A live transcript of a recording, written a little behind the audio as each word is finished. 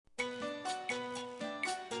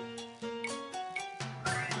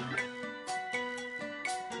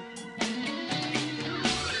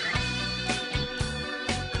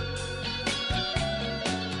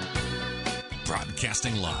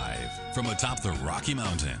Broadcasting live from atop the Rocky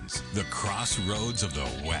Mountains, the crossroads of the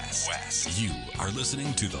West. You are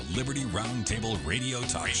listening to the Liberty Roundtable Radio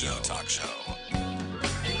Talk Show.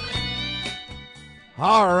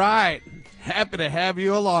 All right. Happy to have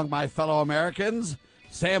you along, my fellow Americans.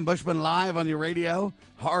 Sam Bushman live on your radio.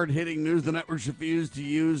 Hard-hitting news the networks refuse to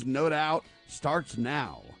use, no doubt, starts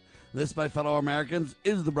now. This, my fellow Americans,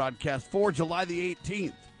 is the broadcast for July the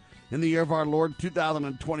 18th. In the year of our Lord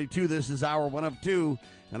 2022, this is hour one of two,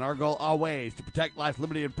 and our goal always to protect life,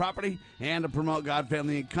 liberty, and property, and to promote God,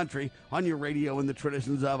 family, and country on your radio in the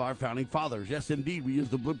traditions of our founding fathers. Yes, indeed, we use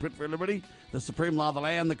the blueprint for liberty, the supreme law of the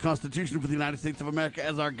land, the Constitution for the United States of America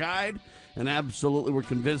as our guide, and absolutely we're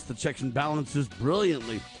convinced the checks and balances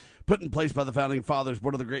brilliantly put in place by the founding fathers,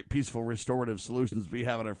 one of the great peaceful restorative solutions we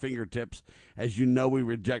have at our fingertips. As you know, we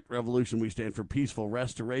reject revolution. We stand for peaceful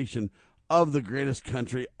restoration of the greatest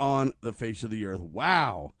country on the face of the earth.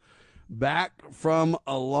 Wow. Back from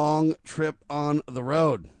a long trip on the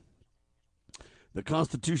road. The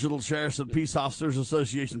Constitutional Sheriffs and Peace Officers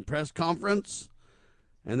Association press conference,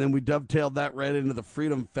 and then we dovetailed that right into the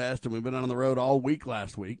Freedom Fest, and we've been on the road all week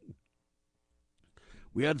last week.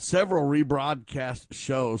 We had several rebroadcast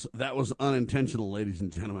shows. That was unintentional, ladies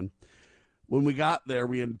and gentlemen. When we got there,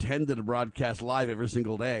 we intended to broadcast live every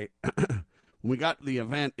single day. When we got to the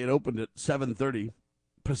event, it opened at 7:30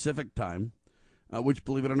 Pacific time, which,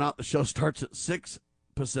 believe it or not, the show starts at 6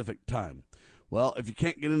 Pacific time. Well, if you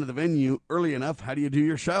can't get into the venue early enough, how do you do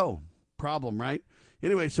your show? Problem, right?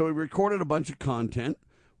 Anyway, so we recorded a bunch of content.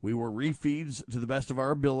 We were refeeds to the best of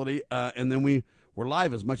our ability, and then we were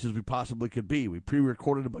live as much as we possibly could be. We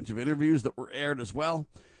pre-recorded a bunch of interviews that were aired as well.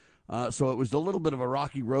 So it was a little bit of a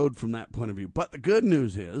rocky road from that point of view. But the good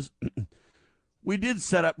news is we did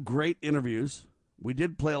set up great interviews. We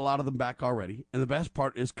did play a lot of them back already. And the best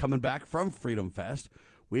part is coming back from Freedom Fest,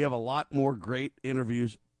 we have a lot more great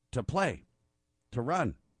interviews to play, to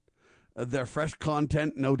run. They're fresh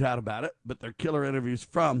content, no doubt about it, but they're killer interviews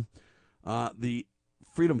from the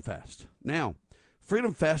Freedom Fest. Now,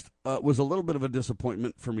 Freedom Fest was a little bit of a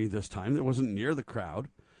disappointment for me this time. It wasn't near the crowd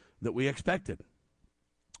that we expected.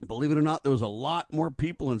 Believe it or not, there was a lot more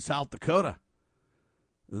people in South Dakota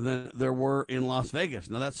than there were in Las Vegas.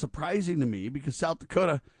 Now, that's surprising to me because South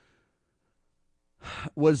Dakota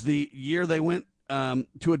was the year they went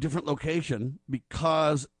to a different location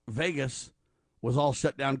because Vegas was all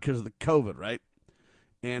shut down because of the COVID, right?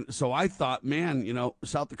 And so I thought, man, you know,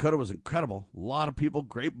 South Dakota was incredible. A lot of people,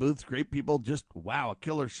 great booths, great people, just, wow, a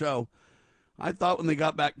killer show. I thought when they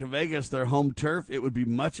got back to Vegas, their home turf, it would be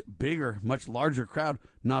much bigger, much larger crowd.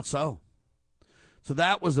 Not so. So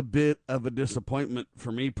that was a bit of a disappointment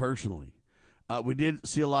for me personally. We did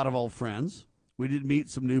see a lot of old friends. We did meet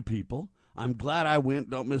some new people. I'm glad I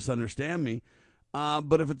went. Don't misunderstand me.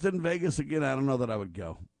 But if it's in Vegas again, I don't know that I would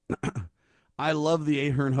go. I love the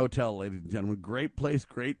Ahern Hotel, ladies and gentlemen. Great place,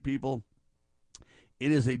 great people.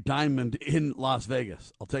 It is a diamond in Las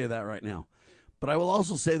Vegas. I'll tell you that right now. But I will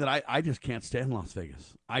also say that I just can't stand Las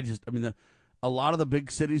Vegas. A lot of the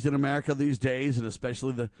big cities in America these days, and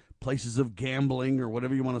especially the places of gambling or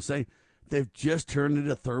whatever you want to say, they've just turned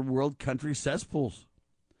into third world country cesspools.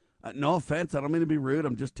 No offense. I don't mean to be rude.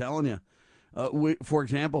 I'm just telling you. For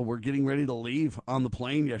example, we're getting ready to leave on the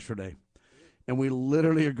plane yesterday. And we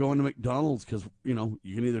literally are going to McDonald's because, you know,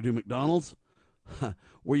 you can either do McDonald's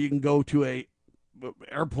or you can go to a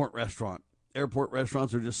airport restaurant. Airport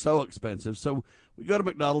restaurants are just so expensive. So we go to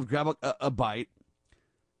McDonald's, grab a bite.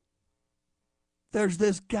 There's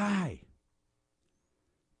this guy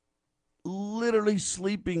literally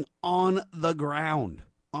sleeping on the ground,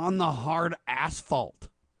 on the hard asphalt,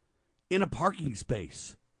 in a parking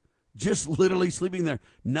space. Just literally sleeping there.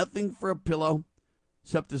 Nothing for a pillow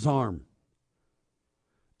except his arm.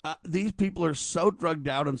 These people are so drugged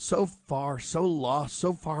out and so far, so lost,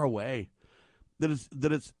 so far away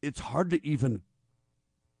that it's hard to even.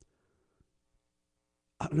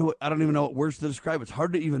 I don't even know what words to describe. It's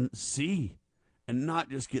hard to even see and not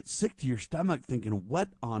just get sick to your stomach thinking, what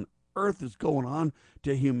on earth is going on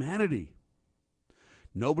to humanity?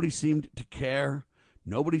 Nobody seemed to care.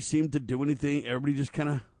 Nobody seemed to do anything. Everybody just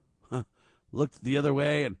kind of looked the other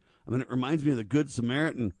way. And I mean, it reminds me of the Good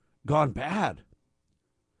Samaritan gone bad.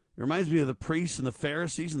 It reminds me of the priests and the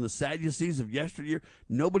Pharisees and the Sadducees of yesteryear.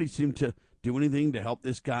 Nobody seemed to do anything to help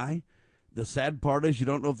this guy. The sad part is you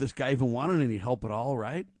don't know if this guy even wanted any help at all,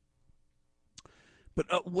 right?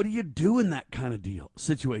 But what do you do in that kind of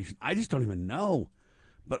situation? I just don't even know.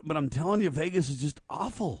 But I'm telling you, Vegas is just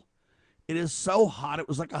awful. It is so hot. It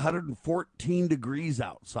was like 114 degrees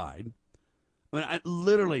outside. I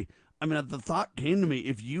mean, the thought came to me,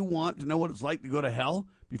 if you want to know what it's like to go to hell,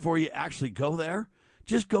 before you actually go there,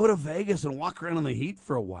 just go to Vegas and walk around in the heat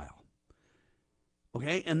for a while.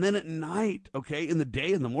 Okay, and then at night, okay, in the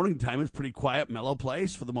day, in the morning time, it's pretty quiet, mellow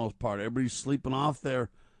place for the most part. Everybody's sleeping off their,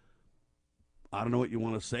 I don't know what you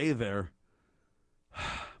want to say there,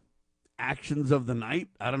 actions of the night.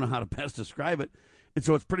 I don't know how to best describe it. And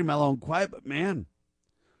so it's pretty mellow and quiet, but man,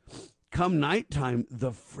 come nighttime,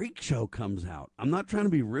 the freak show comes out. I'm not trying to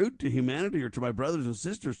be rude to humanity or to my brothers and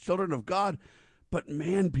sisters, children of God, but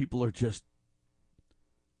man, people are just,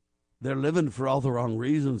 they're living for all the wrong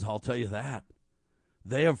reasons, I'll tell you that.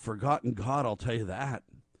 They have forgotten God, I'll tell you that.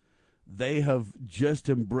 They have just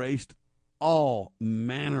embraced all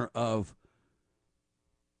manner of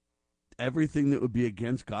everything that would be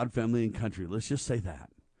against God, family, and country. Let's just say that.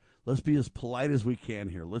 Let's be as polite as we can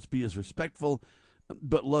here. Let's be as respectful.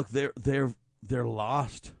 But look, they're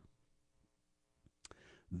lost.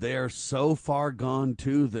 They're so far gone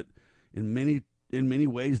too that in many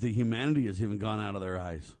ways the humanity has even gone out of their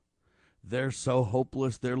eyes. They're so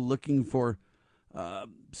hopeless. They're looking for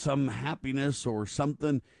some happiness or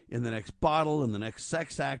something in the next bottle, in the next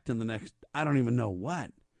sex act, in the next, I don't even know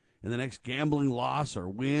what, in the next gambling loss or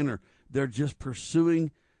win, or they're just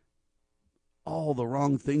pursuing all the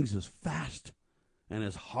wrong things as fast and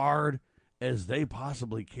as hard as they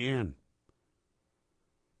possibly can.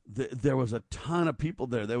 There was a ton of people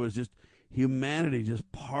there. There was just humanity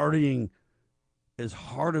just partying as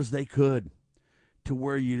hard as they could, to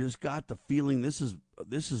where you just got the feeling this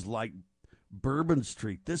is like Bourbon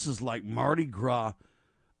Street. This is like Mardi Gras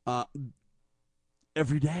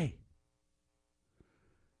every day.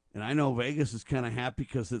 And I know Vegas is kind of happy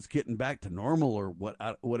because it's getting back to normal, or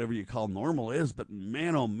whatever you call normal is. But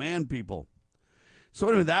man, oh man, people. So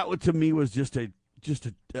anyway, that to me was just a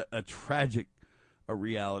tragic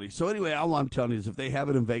reality. So anyway, all I'm telling you is if they have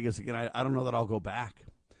it in Vegas again, I don't know that I'll go back.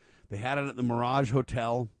 They had it at the Mirage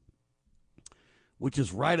Hotel, which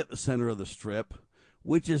is right at the center of the Strip,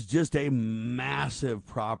 which is just a massive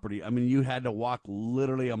property. I mean, you had to walk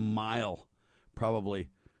literally a mile, probably,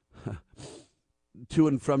 to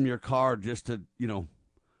and from your car just to,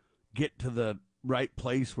 get to the right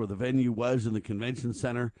place where the venue was in the convention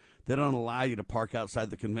center. They don't allow you to park outside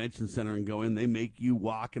the convention center and go in. They make you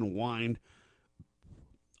walk and wind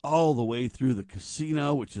all the way through the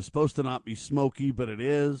casino, which is supposed to not be smoky, but it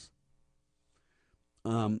is.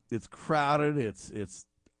 It's crowded. It's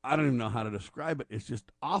I don't even know how to describe it. It's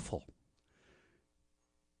just awful.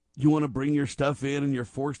 You want to bring your stuff in, and you're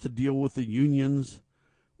forced to deal with the unions,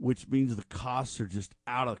 which means the costs are just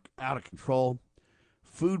out of control.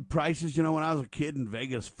 Food prices, when I was a kid in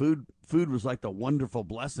Vegas, food was like the wonderful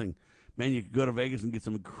blessing. Man, you could go to Vegas and get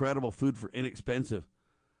some incredible food for inexpensive.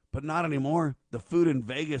 But not anymore. The food in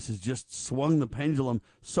Vegas has just swung the pendulum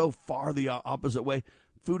so far the opposite way.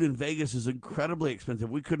 Food in Vegas is incredibly expensive.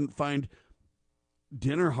 We couldn't find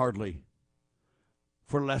dinner hardly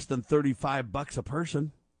for less than $35 a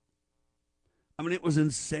person. I mean, it was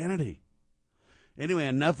insanity. Anyway,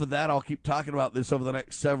 enough of that. I'll keep talking about this over the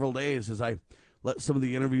next several days as I let some of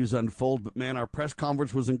the interviews unfold. But man, our press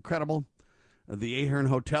conference was incredible. The Ahern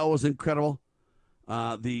Hotel was incredible.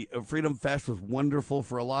 The Freedom Fest was wonderful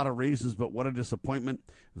for a lot of reasons, but what a disappointment.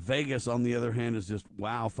 Vegas, on the other hand, is just,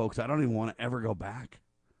 wow, folks, I don't even want to ever go back.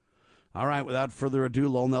 All right, without further ado,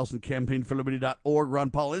 Lowell Nelson, campaignforliberty.org,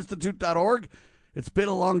 RonPaulInstitute.org. It's been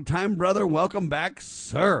a long time, brother. Welcome back,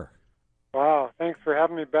 sir. Wow, thanks for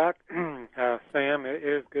having me back, Sam. It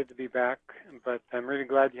is good to be back, but I'm really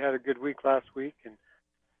glad you had a good week last week, but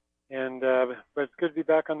it's good to be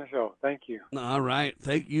back on the show. Thank you. All right,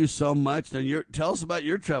 thank you so much. Now, tell us about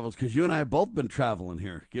your travels, because you and I have both been traveling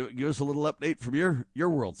here. Give us a little update from your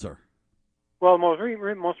world, sir. Well,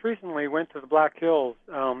 most recently went to the Black Hills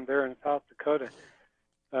there in South Dakota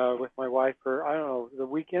with my wife for, I don't know, the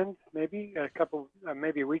weekend, maybe a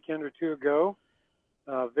weekend or two ago.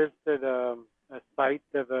 Visited a site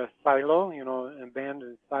of a silo, an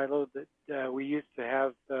abandoned silo that we used to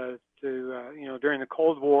have during the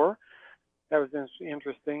Cold War. That was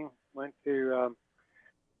interesting. Went to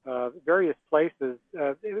various places,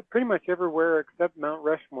 pretty much everywhere except Mount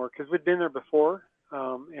Rushmore, because we'd been there before.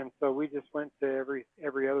 And so we just went to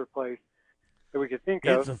every other place that we could think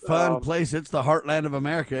of. It's a fun place. It's the heartland of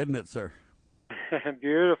America, isn't it, sir?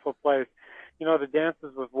 Beautiful place. The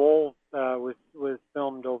Dances with Wolves was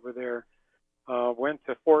filmed over there. Went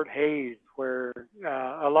to Fort Hays, where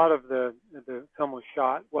a lot of the film was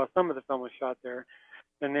shot. Well, some of the film was shot there.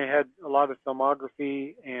 And they had a lot of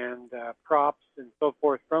filmography and props and so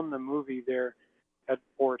forth from the movie there at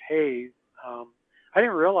Fort Hays. I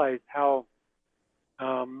didn't realize how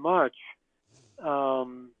much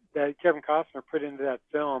that Kevin Costner put into that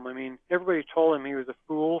film. I mean, everybody told him he was a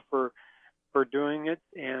fool for doing it,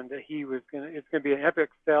 and that it's gonna be an epic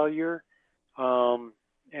failure.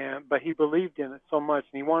 But he believed in it so much,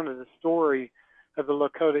 and he wanted the story of the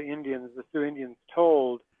Lakota Indians, the Sioux Indians,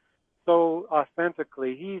 told so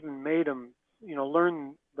authentically. He even made them,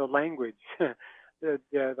 learn the language,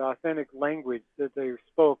 the authentic language that they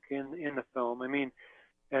spoke in the film. I mean,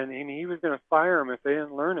 and he was going to fire them if they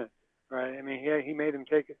didn't learn it, right? I mean, he made them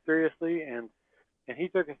take it seriously, and he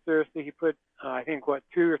took it seriously. He put, I think, $2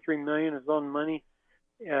 or $3 million of his own money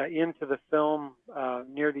into the film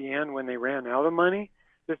near the end when they ran out of money,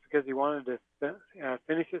 just because he wanted to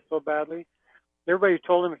finish it so badly. Everybody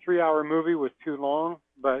told him a 3-hour movie was too long,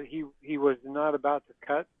 but he was not about to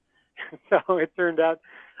cut. So it turned out,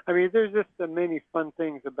 I mean, there's just many fun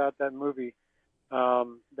things about that movie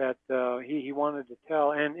that he wanted to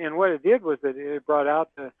tell. And what it did was that it brought out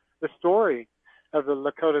the story of the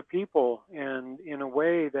Lakota people, and in a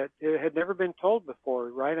way that it had never been told before,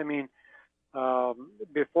 right? I mean,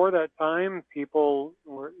 before that time, people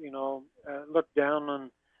were, looked down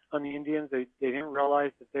on the Indians. They didn't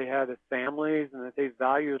realize that they had families, and that they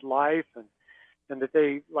valued life, and that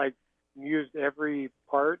they used every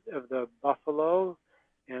part of the buffalo,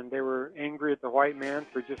 and they were angry at the white man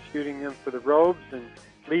for just shooting them for the robes and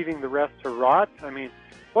leaving the rest to rot. I mean,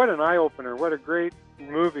 what an eye-opener. What a great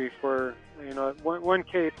movie for, one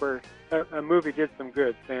case where a movie did some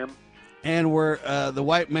good, Sam. And where the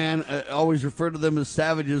white man always referred to them as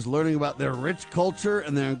savages, learning about their rich culture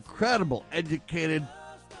and their incredible educated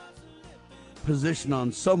position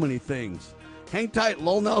on so many things. Hang tight.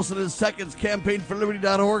 Lowell Nelson is Seconds,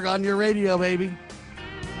 campaignforliberty.org on your radio, baby.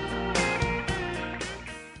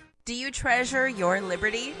 Do you treasure your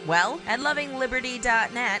liberty? Well, at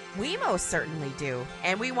lovingliberty.net, we most certainly do.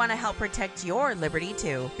 And we want to help protect your liberty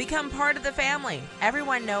too. Become part of the family.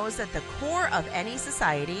 Everyone knows that the core of any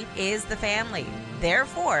society is the family.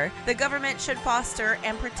 Therefore, the government should foster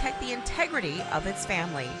and protect the integrity of its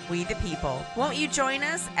family, we the people. Won't you join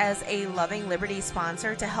us as a Loving Liberty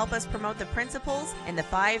sponsor to help us promote the principles in the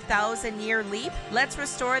 5,000-year leap? Let's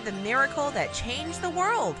restore the miracle that changed the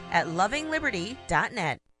world at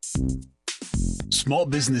lovingliberty.net. Small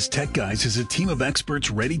Business Tech Guys is a team of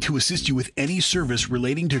experts ready to assist you with any service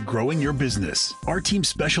relating to growing your business. Our team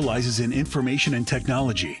specializes in information and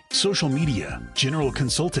technology, social media, general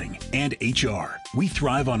consulting, and HR. We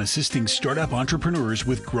thrive on assisting startup entrepreneurs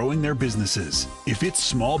with growing their businesses. If it's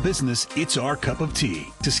small business, it's our cup of tea.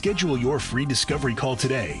 To schedule your free discovery call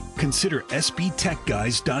today, consider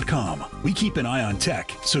sbtechguys.com. We keep an eye on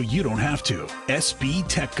tech so you don't have to.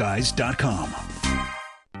 sbtechguys.com.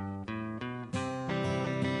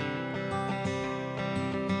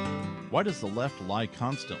 Why does the left lie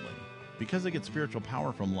constantly? Because they get spiritual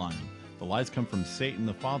power from lying. The lies come from Satan,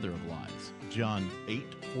 the father of lies. John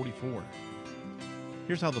 8:44.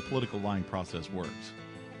 Here's how the political lying process works.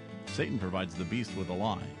 Satan provides the beast with a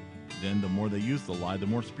lie. Then the more they use the lie, the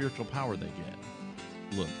more spiritual power they get.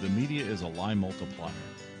 Look, the media is a lie multiplier,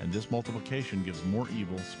 and this multiplication gives more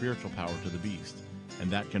evil spiritual power to the beast,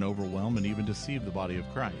 and that can overwhelm and even deceive the body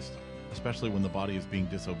of Christ, especially when the body is being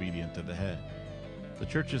disobedient to the head. The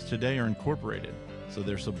churches today are incorporated, so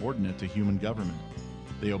they're subordinate to human government.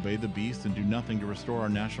 They obey the beast and do nothing to restore our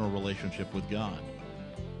national relationship with God.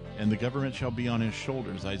 And the government shall be on his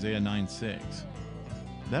shoulders, Isaiah 9:6.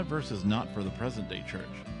 That verse is not for the present-day church.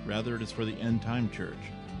 Rather, it is for the end-time church,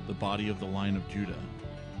 the body of the line of Judah.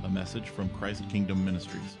 A message from Christ Kingdom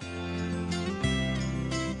Ministries.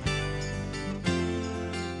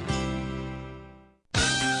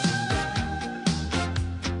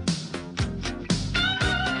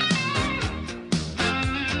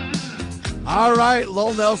 All right,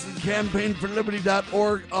 Lowell Nelson,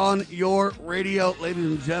 campaignforliberty.org on your radio. Ladies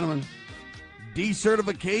and gentlemen,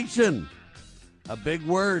 decertification, a big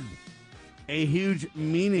word, a huge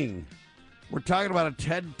meaning. We're talking about a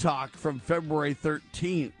TED Talk from February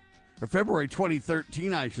 13th, or February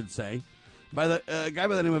 2013, I should say, by the guy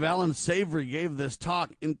by the name of Alan Savory gave this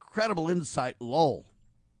talk. Incredible insight, Lowell.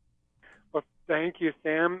 Well, thank you,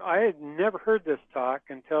 Sam. I had never heard this talk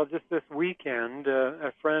until just this weekend.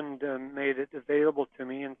 A friend made it available to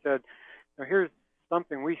me and said, here's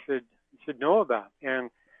something we should know about. And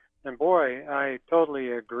boy, I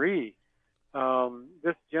totally agree.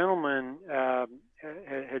 This gentleman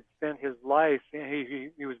had spent his life,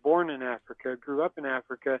 he was born in Africa, grew up in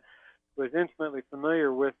Africa, was intimately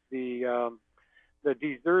familiar with the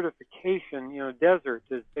desertification. Desert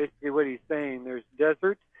is basically what he's saying. There's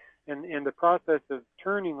desert, and the process of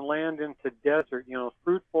turning land into desert,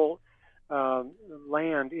 fruitful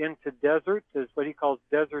land into desert is what he calls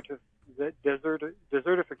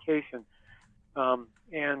desertification.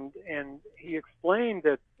 And he explained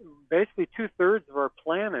that basically 2/3 of our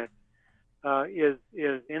planet is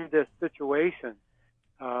in this situation.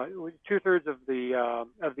 2/3 of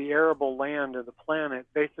the arable land of the planet,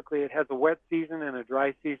 basically, it has a wet season and a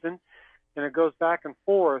dry season, and it goes back and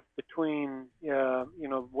forth between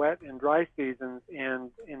wet and dry seasons,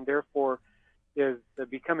 and therefore is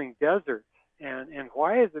becoming desert. And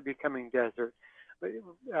why is it becoming desert?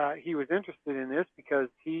 He was interested in this because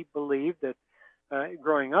he believed that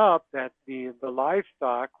growing up that the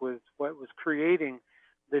livestock was what was creating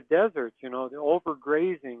the deserts. The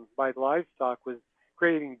overgrazing by livestock was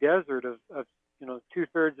creating desert of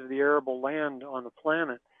 2/3 of the arable land on the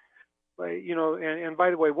planet. But, and by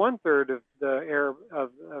the way, 1/3 of the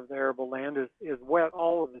arable land is wet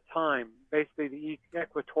all of the time. Basically, the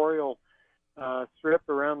equatorial strip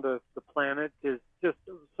around the planet is just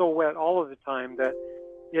so wet all of the time that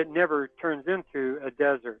it never turns into a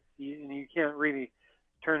desert. You can't really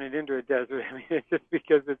turn it into a desert. I mean, it's just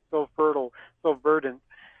because it's so fertile, so verdant.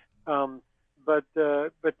 But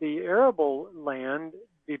the arable land,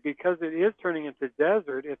 because it is turning into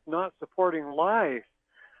desert, it's not supporting life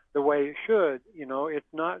the way it should.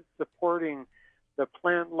 It's not supporting the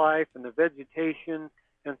plant life and the vegetation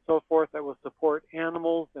and so forth that will support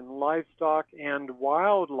animals and livestock and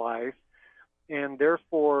wildlife. And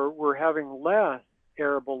therefore, we're having less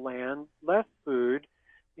arable land, less food,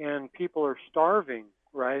 and people are starving,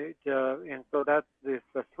 right? And so that's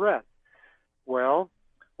the threat. Well,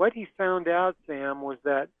 what he found out, Sam, was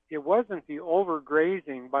that it wasn't the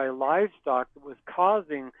overgrazing by livestock that was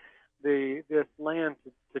causing this land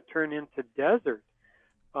to turn into desert.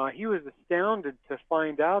 He was astounded to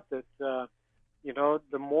find out that, the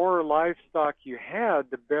more livestock you had,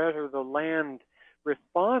 the better the land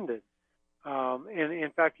responded. And in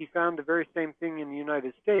fact, he found the very same thing in the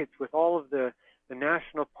United States with all of the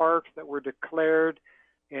national parks that were declared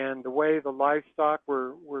and the way the livestock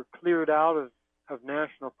were cleared out of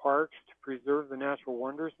national parks to preserve the natural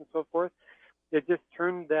wonders and so forth. It just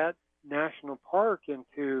turned that national park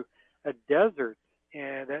into a desert,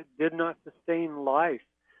 and that did not sustain life.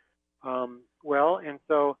 And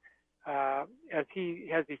so as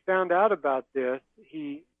he found out about this,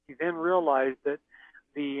 he then realized that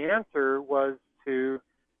the answer was to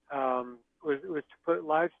put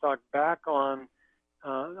livestock back on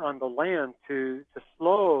the land to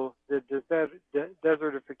slow the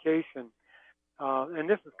desertification. And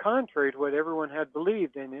this is contrary to what everyone had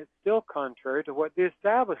believed, and it's still contrary to what the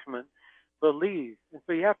establishment believes. And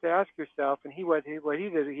so you have to ask yourself, and what he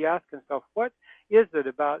did, he asked himself, what is it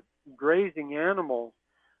about grazing animals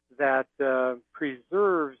that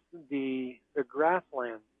preserves the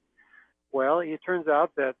grasslands? Well, it turns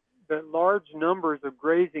out that large numbers of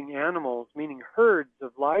grazing animals, meaning herds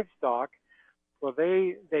of livestock, well,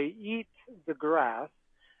 they eat the grass,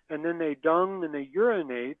 and then they dung and they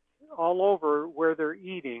urinate all over where they're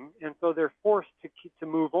eating, and so they're forced to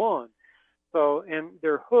move on. So, and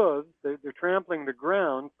their hooves, they're trampling the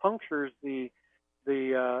ground, punctures the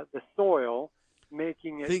soil,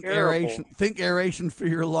 making it arable. Think aeration for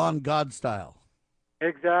your lawn, God style.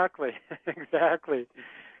 Exactly, exactly.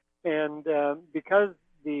 And because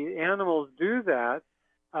the animals do that,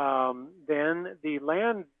 then the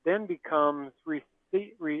land then becomes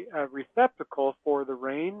receptacle for the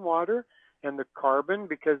rainwater and the carbon.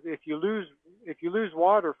 Because if you lose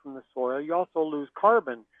water from the soil, you also lose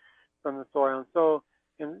carbon from the soil. And so,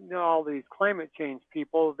 all these climate change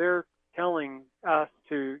people, they're telling us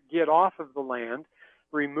to get off of the land,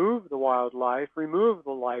 remove the wildlife, remove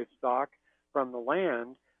the livestock from the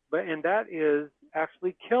land, and that is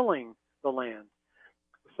actually killing the land.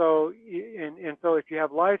 So, so if you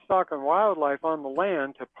have livestock and wildlife on the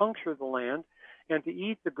land to puncture the land and to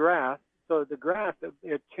eat the grass, so the grass,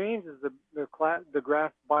 it changes the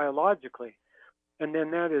grass biologically. And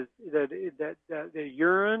then that the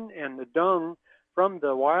urine and the dung from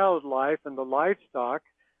the wildlife and the livestock,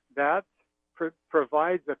 that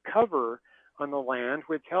provides a cover on the land,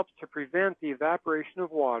 which helps to prevent the evaporation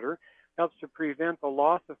of water, helps to prevent the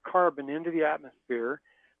loss of carbon into the atmosphere,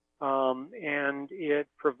 and it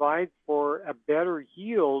provides for a better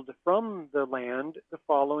yield from the land the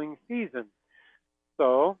following season.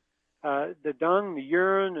 So the dung, the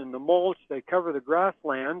urine, and the mulch, they cover the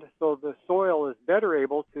grassland, so the soil is better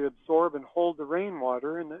able to absorb and hold the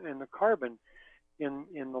rainwater and the carbon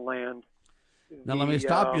in the land. Now, let me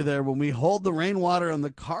stop you there. When we hold the rainwater and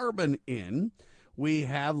the carbon in, we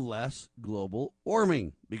have less global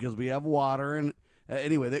warming because we have water and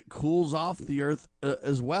anyway that cools off the earth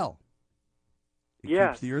as well. It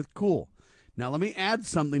keeps the earth cool. Now, let me add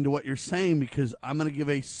something to what you're saying, because I'm going to give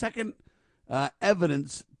a second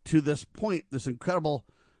evidence to this point this incredible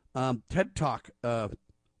TED Talk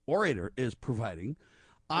orator is providing.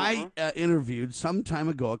 I interviewed some time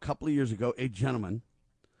ago, a couple of years ago, a gentleman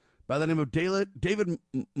by the name of David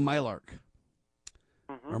Mylark,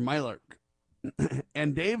 or Mylark.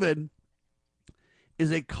 And David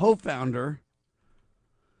is a co-founder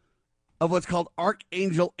of what's called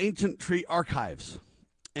Archangel Ancient Tree Archives.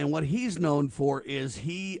 And what he's known for is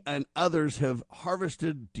he and others have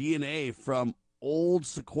harvested DNA from old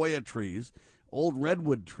sequoia trees, old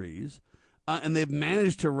redwood trees, and they've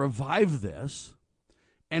managed to revive this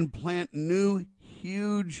and plant new,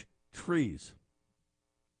 huge trees.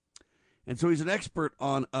 And so he's an expert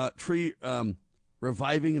on tree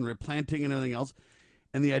reviving and replanting and everything else.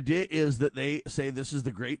 And the idea is that they say this is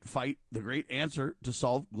the great fight, the great answer to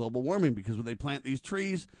solve global warming, because when they plant these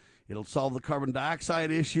trees, it'll solve the carbon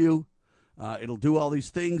dioxide issue. It'll do all these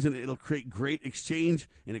things, and it'll create great exchange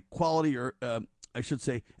and equality, or I should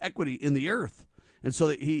say equity, in the earth. And so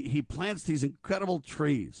that he plants these incredible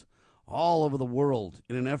trees all over the world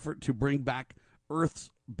in an effort to bring back Earth's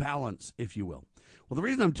balance, if you will. Well, the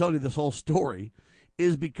reason I'm telling you this whole story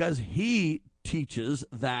is because he teaches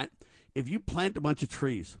that if you plant a bunch of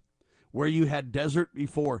trees where you had desert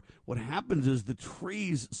before, what happens is the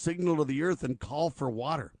trees signal to the earth and call for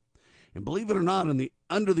water. And believe it or not,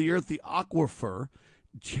 under the earth, the aquifer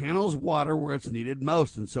channels water where it's needed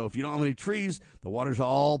most. And so if you don't have any trees, the water's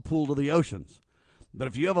all pooled to the oceans. But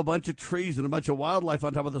if you have a bunch of trees and a bunch of wildlife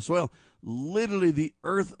on top of the soil, literally the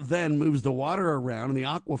earth then moves the water around and the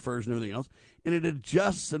aquifers and everything else, and it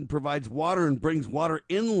adjusts and provides water and brings water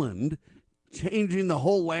inland, changing the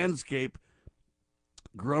whole landscape,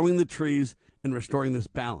 growing the trees, and restoring this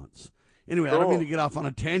balance. Anyway, I don't mean to get off on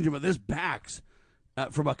a tangent, but this backs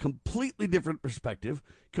from a completely different perspective,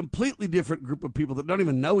 completely different group of people that don't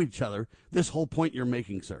even know each other, this whole point you're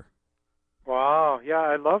making, sir. Wow, yeah,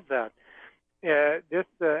 I love that. This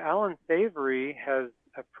Alan Savory has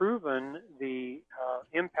proven the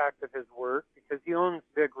impact of his work, because he owns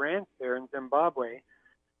a big ranch there in Zimbabwe,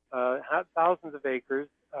 thousands of acres,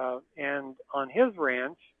 and on his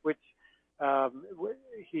ranch, which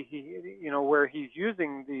he where he's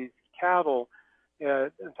using these cattle,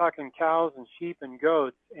 I'm talking cows and sheep and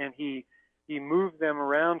goats, and he moved them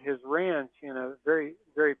around his ranch in a very,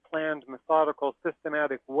 very planned, methodical,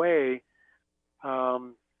 systematic way, as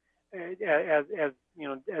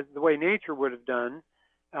the way nature would have done.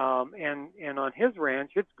 And on his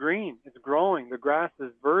ranch, it's green, it's growing, the grass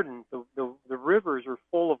is verdant, the rivers are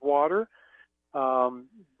full of water, and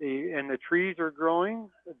the trees are growing,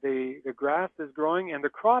 the grass is growing, and the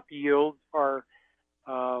crop yields are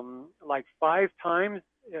like 5 times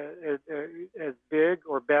as big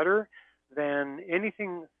or better than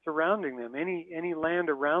anything surrounding them, any land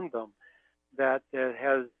around them that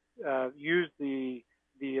has used the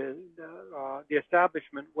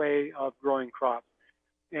establishment way of growing crops.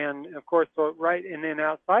 And of course, and then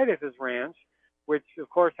outside of his ranch, which of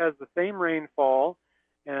course has the same rainfall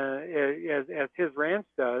as his ranch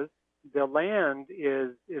does, the land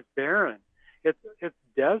is barren. It's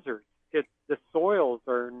desert. The soils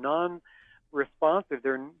are non-responsive.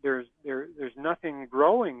 There's nothing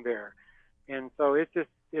growing there, and so it's just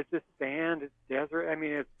sand. It's desert. I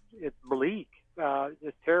mean, it's bleak.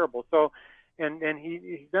 It's terrible. So, and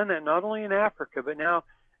he's done that not only in Africa, but now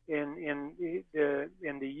in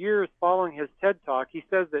the years following his TED Talk, he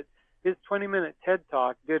says that his 20-minute TED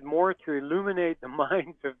Talk did more to illuminate the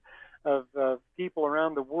minds of people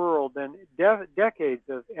around the world than decades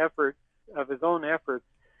of efforts, of his own efforts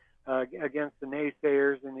against the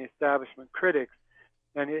naysayers and the establishment critics.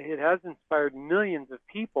 And it has inspired millions of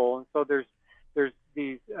people. And so there's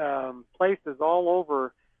these places all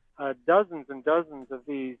over, dozens and dozens of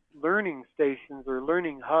these learning stations or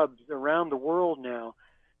learning hubs around the world now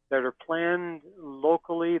that are planned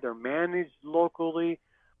locally, they're managed locally.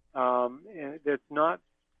 And it's not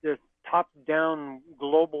this top-down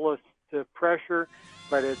globalist pressure,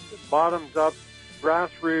 but it's bottoms-up,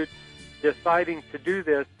 grassroots, deciding to do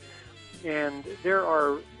this. And there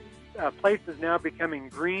are places now becoming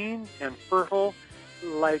green and fertile,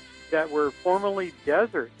 like that were formerly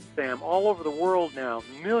deserts, Sam, all over the world now,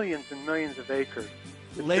 millions and millions of acres.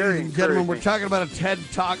 It's Ladies and gentlemen, we're talking about a TED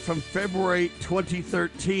Talk from February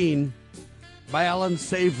 2013 by Alan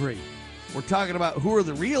Savory. We're talking about who are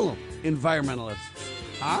the real environmentalists.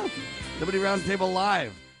 Huh? Liberty Roundtable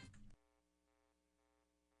Live.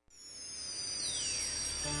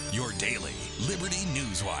 Your daily Liberty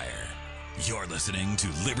Newswire. You're listening to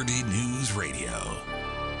Liberty News Radio.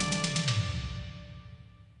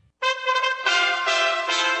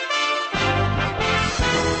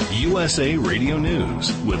 USA Radio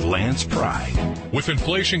News with Lance Pry. With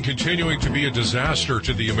inflation continuing to be a disaster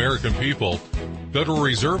to the American people, Federal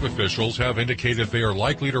Reserve officials have indicated they are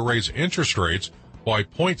likely to raise interest rates by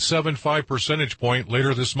 0.75 percentage point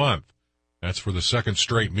later this month. That's for the second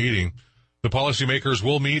straight meeting. The policymakers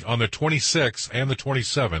will meet on the 26th and the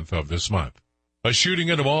 27th of this month. A shooting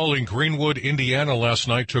at a mall in Greenwood, Indiana last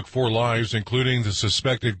night took 4 lives, including the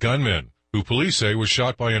suspected gunman, who police say was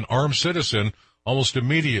shot by an armed citizen almost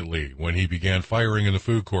immediately when he began firing in the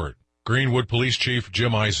food court. Greenwood Police Chief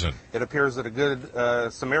Jim Eisen. It appears that a good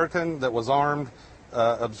Samaritan that was armed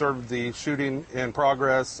observed the shooting in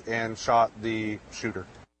progress and shot the shooter.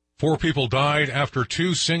 4 people died after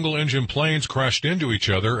 2 single-engine planes crashed into each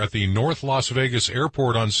other at the North Las Vegas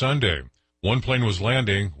airport on Sunday. 1 plane was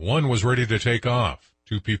landing, 1 was ready to take off.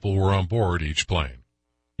 2 people were on board each plane.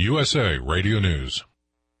 USA Radio News.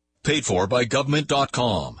 Paid for by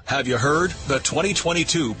government.com. Have you heard? The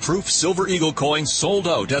 2022 Proof Silver Eagle coin sold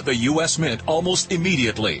out at the U.S. Mint almost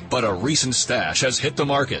immediately. But a recent stash has hit the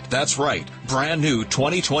market. That's right. Brand new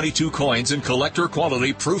 2022 coins in collector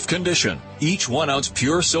quality proof condition. Each 1-ounce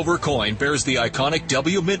pure silver coin bears the iconic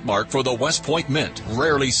W Mint mark for the West Point Mint.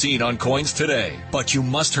 Rarely seen on coins today. But you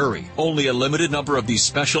must hurry. Only a limited number of these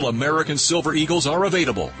special American Silver Eagles are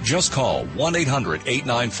available. Just call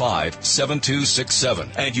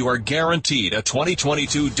 1-800-895-7267 and you are guaranteed a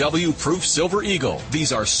 2022 W Proof Silver Eagle.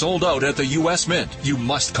 These are sold out at the U.S. Mint. You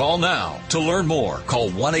must call now. To learn more, call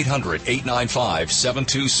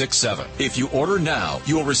 1-800-895-7267. If you order now,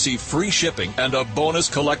 you will receive free shipping and a bonus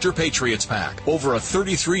Collector Patriots pack. Over a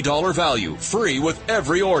 $33 value, free with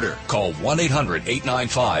every order. Call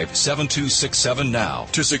 1-800-895-7267 now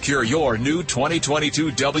to secure your new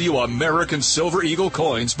 2022 W American Silver Eagle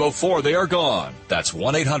coins before they are gone. That's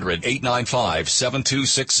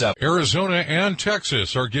 1-800-895-7267. Arizona and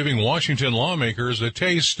Texas are giving Washington lawmakers a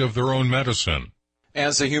taste of their own medicine.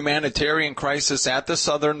 As the humanitarian crisis at the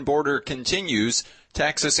southern border continues,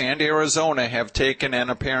 Texas and Arizona have taken an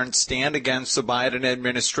apparent stand against the Biden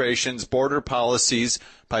administration's border policies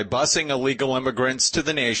by busing illegal immigrants to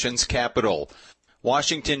the nation's capital.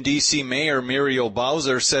 Washington, D.C. Mayor Muriel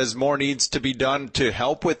Bowser says more needs to be done to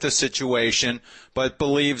help with the situation, but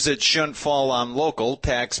believes it shouldn't fall on local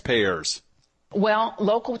taxpayers. Well,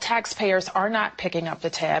 local taxpayers are not picking up the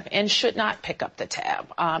tab and should not pick up the tab.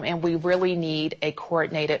 And we really need a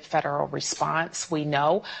coordinated federal response. We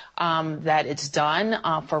know that it's done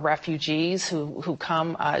for refugees who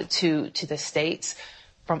come to the states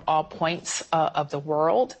from all points of the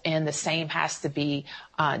world, and the same has to be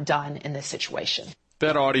done in this situation.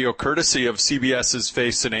 That audio courtesy of CBS's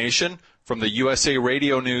Face the Nation. From the USA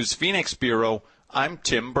Radio News Phoenix Bureau, I'm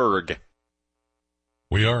Tim Berg.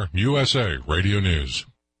 We are USA Radio News.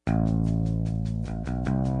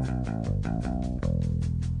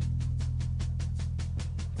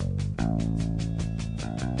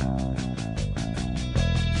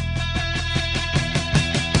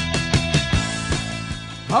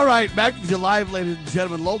 All right, back to you live, ladies and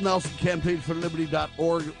gentlemen. Lowell Nelson,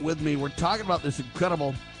 campaignforliberty.org with me. We're talking about this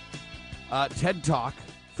incredible TED Talk,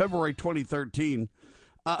 February 2013,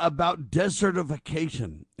 about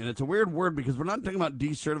desertification. And it's a weird word because we're not talking about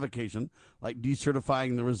decertification, like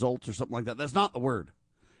decertifying the results or something like that. That's not the word.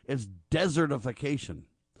 It's desertification.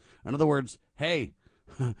 In other words, hey,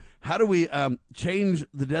 how do we change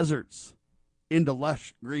the deserts into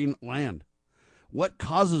lush green land? What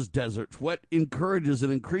causes deserts? What encourages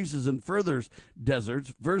and increases and furthers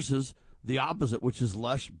deserts versus the opposite, which is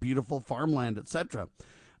lush, beautiful farmland, etc.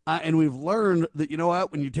 And we've learned that, you know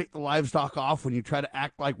what, when you take the livestock off, when you try to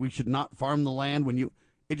act like we should not farm the land,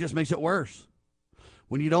 it just makes it worse.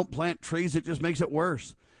 When you don't plant trees, it just makes it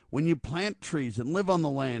worse. When you plant trees and live on the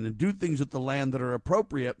land and do things with the land that are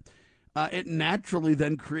appropriate, it naturally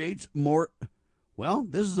then creates more. Well,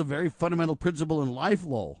 this is a very fundamental principle in life,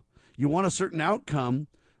 Lowell. You want a certain outcome,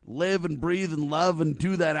 live and breathe and love and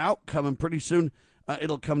do that outcome, and pretty soon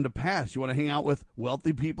it'll come to pass. You want to hang out with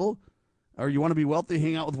wealthy people, or you want to be wealthy,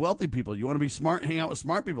 hang out with wealthy people. You want to be smart, hang out with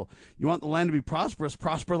smart people. You want the land to be prosperous,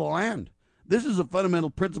 prosper the land. This is a fundamental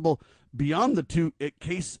principle beyond the two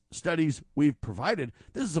case studies we've provided.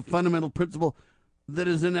 This is a fundamental principle that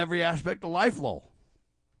is in every aspect of life, Lowell.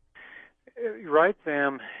 Right,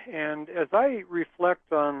 Sam. And as I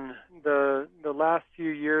reflect on the last few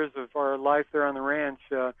years of our life there on the ranch,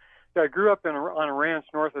 I grew up on a ranch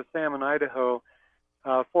north of Salmon, Idaho,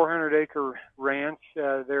 400-acre ranch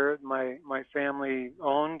there my family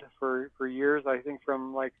owned for years, I think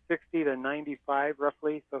from like 60 to 95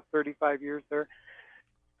 roughly, so 35 years there.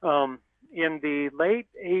 In the late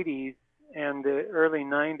 80s and the early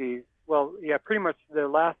 90s, pretty much the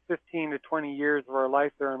last 15 to 20 years of our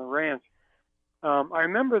life there on the ranch. I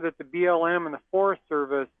remember that the BLM and the Forest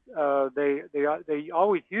Service, they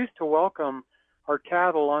always used to welcome our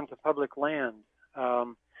cattle onto public land.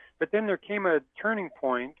 But then there came a turning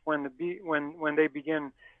point when they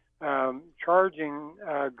began charging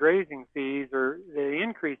grazing fees, or they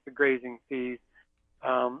increased the grazing fees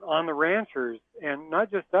on the ranchers, and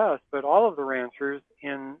not just us, but all of the ranchers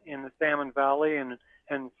in the Salmon Valley and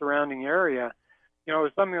surrounding area. You know, it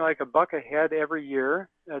was something like $1 a head every year,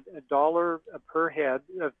 $1 per head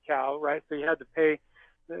of cow, right? So you had to pay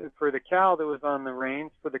for the cow that was on the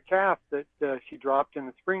range, for the calf that she dropped in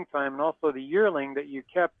the springtime, and also the yearling that you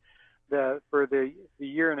kept for the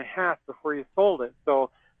year and a half before you sold it.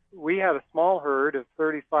 So we had a small herd of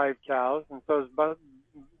 35 cows, and so it was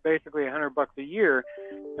basically $100 a year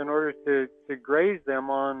in order to graze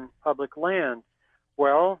them on public land.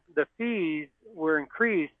 Well, the fees were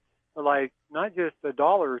increased, like not just $1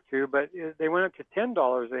 or $2, but they went up to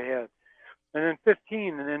 $10 a head, and then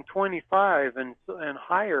 15, and then 25, and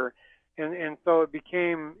higher, and so it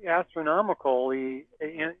became astronomical. We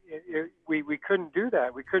couldn't do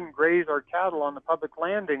that. We couldn't graze our cattle on the public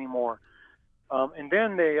land anymore, and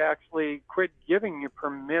then they actually quit giving you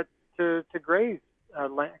permits to graze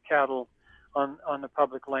cattle on the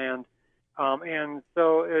public land. And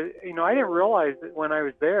so, I didn't realize that when I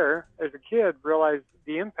was there as a kid, realize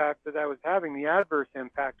the impact that was having, the adverse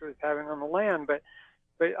impact it was having on the land. But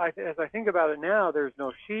as I think about it now, there's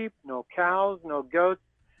no sheep, no cows, no goats.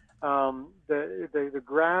 The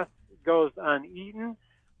grass goes uneaten,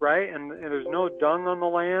 right? And there's no dung on the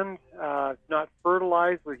land. It's not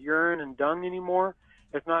fertilized with urine and dung anymore.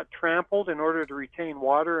 It's not trampled in order to retain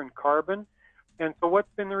water and carbon. And so what's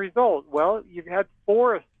been the result? Well, you've had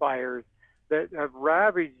forest fires that have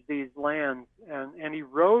ravaged these lands, and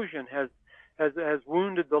erosion has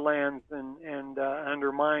wounded the lands and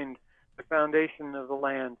undermined the foundation of the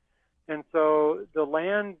land. And so the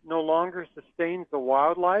land no longer sustains the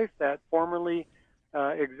wildlife that formerly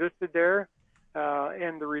existed there,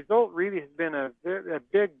 and the result really has been a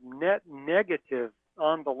big net negative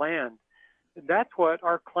on the land. That's what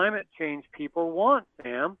our climate change people want,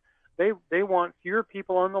 Sam. They want fewer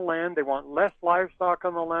people on the land. They want less livestock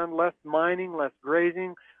on the land, less mining, less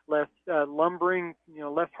grazing, less lumbering,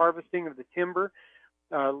 less harvesting of the timber,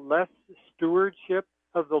 less stewardship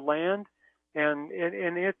of the land. And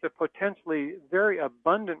it's a potentially very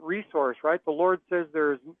abundant resource, right? The Lord says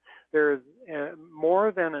there is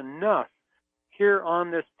more than enough here on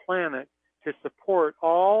this planet to support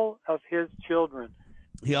all of His children.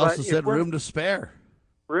 He also said room to spare.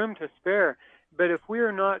 Room to spare. But if we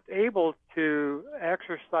are not able to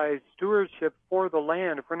exercise stewardship for the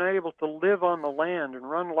land, if we're not able to live on the land and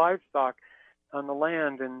run livestock on the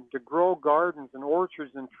land and to grow gardens and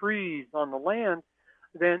orchards and trees on the land,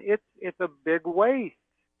 then it's a big waste.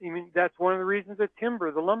 I mean, that's one of the reasons that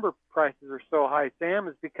the lumber prices are so high, Sam,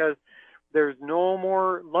 is because there's no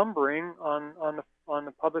more lumbering on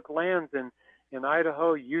the public lands in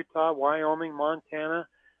Idaho, Utah, Wyoming, Montana.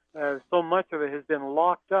 So much of it has been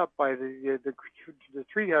locked up by the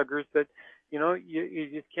tree huggers that you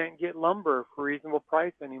just can't get lumber for reasonable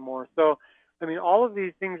price anymore. So, I mean, all of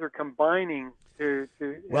these things are combining to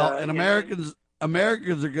and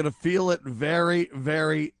Americans are going to feel it very,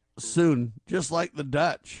 very soon, just like the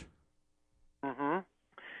Dutch. Mm-hmm.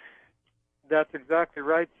 That's exactly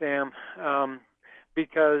right, Sam.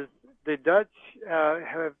 Because the Dutch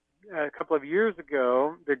have. A couple of years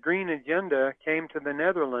ago, the Green Agenda came to the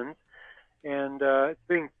Netherlands, and it's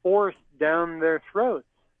being forced down their throats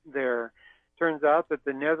there. Turns out that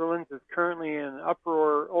the Netherlands is currently in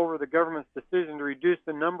uproar over the government's decision to reduce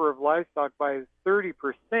the number of livestock by 30%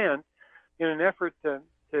 in an effort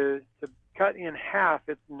to cut in half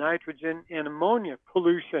its nitrogen and ammonia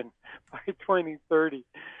pollution by 2030.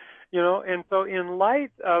 And so in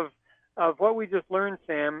light of what we just learned,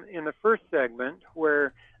 Sam, in the first segment,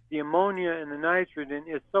 where the ammonia and the nitrogen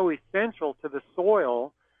is so essential to the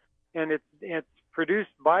soil, and it's produced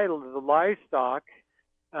by the livestock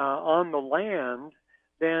on the land,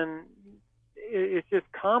 then it's just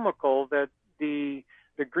comical that the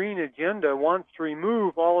Green Agenda wants to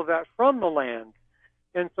remove all of that from the land.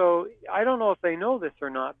 And so I don't know if they know this or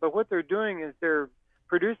not, but what they're doing is they're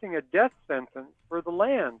producing a death sentence for the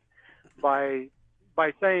land by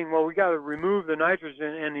saying, well, we got to remove the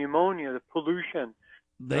nitrogen and the ammonia, the pollution.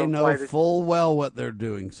 They know full well what they're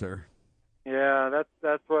doing, sir. Yeah,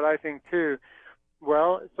 that's what I think too.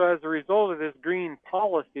 Well, so as a result of this green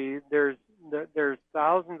policy, there's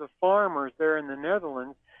thousands of farmers there in the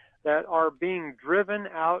Netherlands that are being driven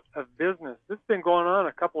out of business. This has been going on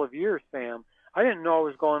a couple of years, Sam. I didn't know what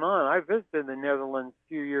was going on. I visited the Netherlands a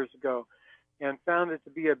few years ago and found it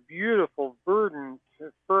to be a beautiful, verdant,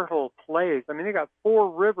 fertile place. I mean, they got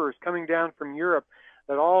 4 rivers coming down from Europe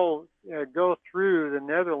that all go through the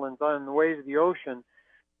Netherlands on the way to the ocean.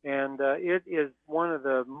 And it is one of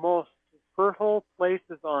the most fertile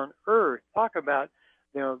places on earth. Talk about,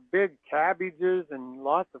 big cabbages and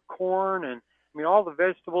lots of corn. And, I mean, all the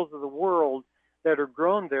vegetables of the world that are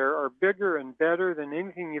grown there are bigger and better than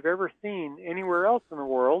anything you've ever seen anywhere else in the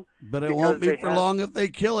world. But it won't be for long if they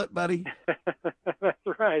kill it, buddy. That's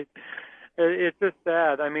right. It's just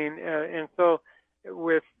sad. I mean, and so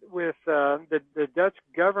with the Dutch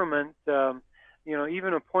government,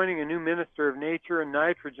 even appointing a new minister of nature and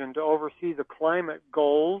nitrogen to oversee the climate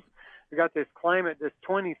goals. We got this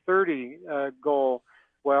 2030 goal.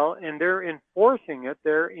 Well, and they're enforcing it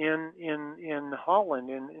there in Holland,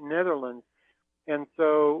 in Netherlands. And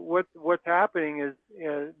so what's happening is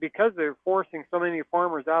because they're forcing so many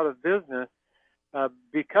farmers out of business,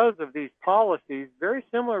 because of these policies, very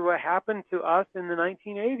similar to what happened to us in the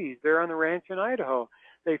 1980s there on the ranch in Idaho.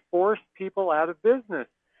 They forced people out of business.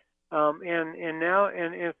 And now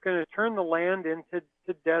it's going to turn the land into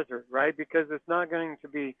desert, right? Because it's not going to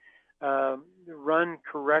be run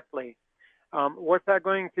correctly. What's that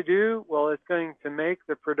going to do? Well, it's going to make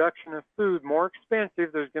the production of food more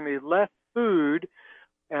expensive. There's going to be less food,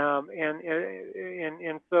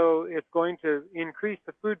 and so it's going to increase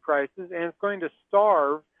the food prices, and it's going to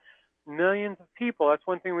starve millions of people. That's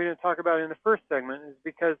one thing we didn't talk about in the first segment, is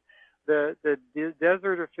because the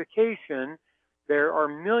desertification, there are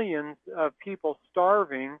millions of people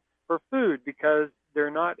starving for food because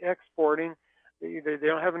they're not exporting. They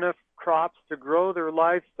don't have enough crops to grow their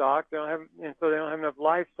livestock. And so they don't have enough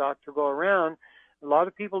livestock to go around. A lot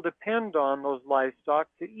of people depend on those livestock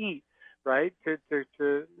to eat, right? To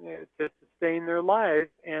sustain their lives,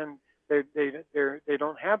 and they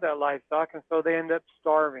don't have that livestock, and so they end up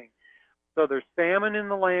starving. So there's famine in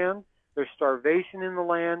the land, there's starvation in the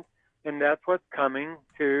land, and that's what's coming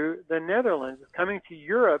to the Netherlands. It's coming to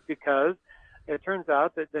Europe because it turns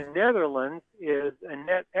out that the Netherlands is a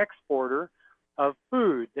net exporter of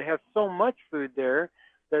food. They have so much food there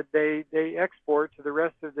that they export to the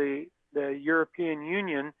rest of the European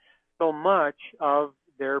Union so much of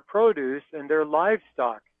their produce and their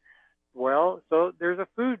livestock. Well, so there's a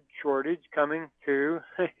food shortage coming to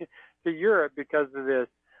Europe because of this.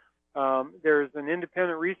 There's an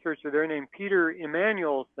independent researcher there named Peter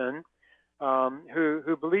Emanuelson,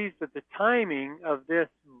 who believes that the timing of this,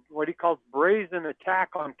 what he calls brazen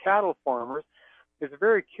attack on cattle farmers, is a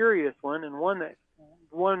very curious one, and one that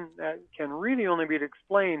can really only be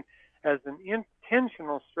explained as an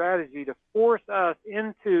intentional strategy to force us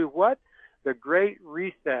into what? The Great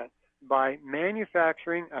Reset, by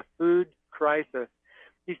manufacturing a food crisis.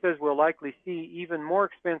 He says we'll likely see even more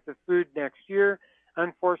expensive food next year.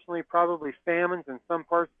 Unfortunately, probably famines in some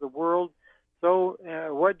parts of the world. So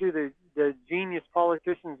what do the genius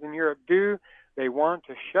politicians in Europe do? They want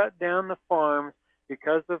to shut down the farms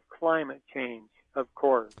because of climate change, of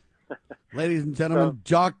course. Ladies and gentlemen,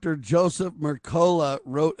 Dr. Joseph Mercola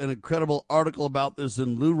wrote an incredible article about this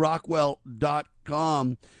in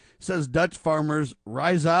LouRockwell.com. Says Dutch farmers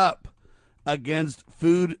rise up against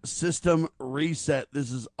food system reset.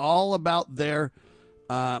 This is all about their,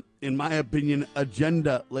 in my opinion,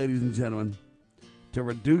 agenda, ladies and gentlemen, to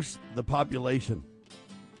reduce the population,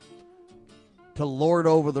 to lord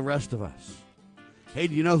over the rest of us. Hey,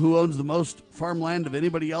 do you know who owns the most farmland of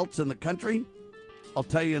anybody else in the country? I'll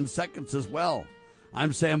tell you in seconds as well.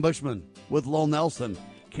 I'm Sam Bushman with Lowell Nelson,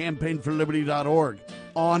 campaignforliberty.org,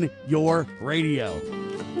 on your radio.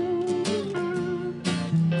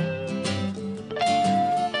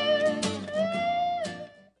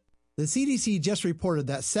 The CDC just reported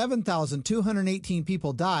that 7,218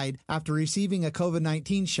 people died after receiving a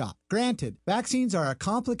COVID-19 shot. Granted, vaccines are a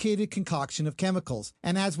complicated concoction of chemicals,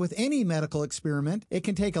 and as with any medical experiment, it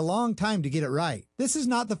can take a long time to get it right. This is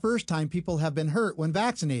not the first time people have been hurt when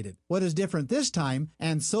vaccinated. What is different this time,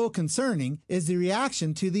 and so concerning, is the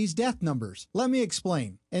reaction to these death numbers. Let me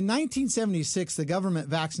explain. In 1976, the government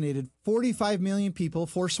vaccinated 45 million people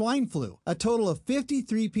for swine flu. A total of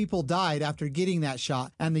 53 people died after getting that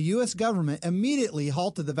shot, and the U.S. government immediately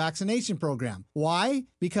halted the vaccination program. Why?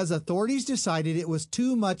 Because authorities decided it was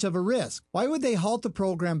too much of a risk. Why would they halt the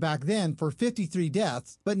program back then for 53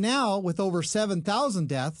 deaths, but now, with over 7,000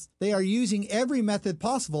 deaths, they are using every method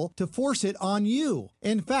possible to force it on you?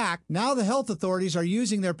 In fact, now the health authorities are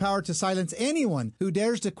using their power to silence anyone who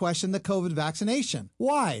dares to question the COVID vaccination.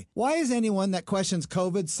 Why? Why is anyone that questions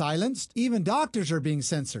COVID silenced? Even doctors are being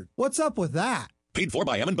censored. What's up with that? Paid for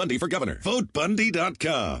by Emmett Bundy for governor.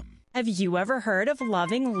 VoteBundy.com. Have you ever heard of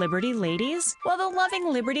Loving Liberty Ladies? Well, the Loving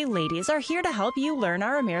Liberty Ladies are here to help you learn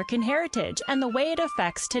our American heritage and the way it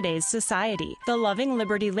affects today's society. The Loving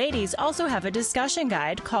Liberty Ladies also have a discussion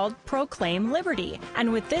guide called Proclaim Liberty.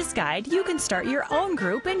 And with this guide, you can start your own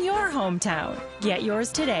group in your hometown. Get yours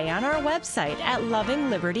today on our website at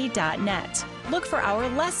lovingliberty.net. Look for our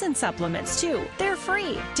lesson supplements, too. They're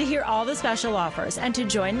free. To hear all the special offers and to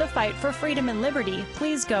join the fight for freedom and liberty,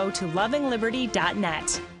 please go to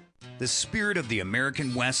lovingliberty.net. The spirit of the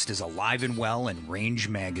American West is alive and well in Range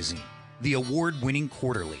Magazine, the award-winning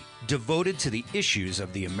quarterly devoted to the issues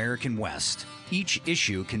of the American West. Each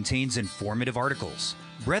issue contains informative articles,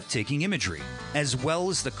 breathtaking imagery, as well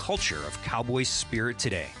as the culture of cowboy spirit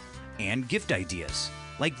today, and gift ideas,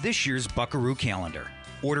 like this year's Buckaroo calendar.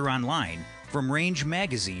 Order online from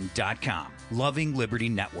rangemagazine.com. Loving Liberty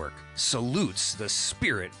Network salutes the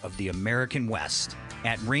spirit of the American West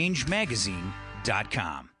at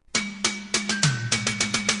rangemagazine.com.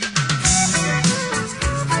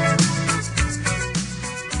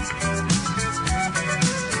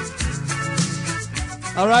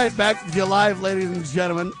 All right, back to you live, ladies and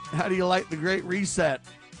gentlemen. How do you like the Great Reset?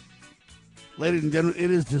 Ladies and gentlemen,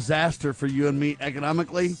 it is disaster for you and me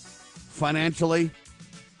economically, financially.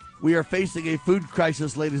 We are facing a food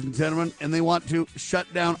crisis, ladies and gentlemen, and they want to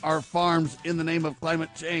shut down our farms in the name of climate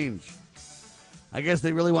change. I guess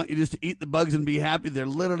they really want you just to eat the bugs and be happy. They're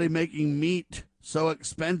literally making meat so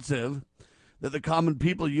expensive that the common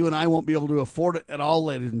people, you and I, won't be able to afford it at all,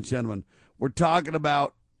 ladies and gentlemen. We're talking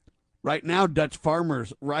about right now, Dutch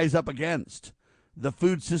farmers rise up against the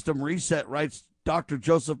food system reset, writes Dr.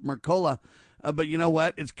 Joseph Mercola. But you know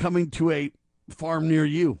what? It's coming to a farm near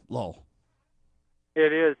you, Lowell.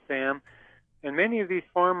 It is, Sam. And many of these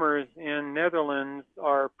farmers in Netherlands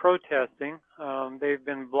are protesting. They've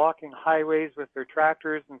been blocking highways with their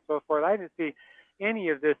tractors and so forth. I didn't see any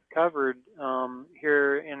of this covered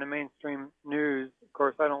here in the mainstream news. Of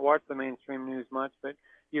course, I don't watch the mainstream news much, but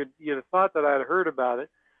you'd have thought that I'd heard about it.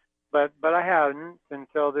 But I hadn't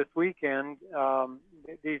until this weekend.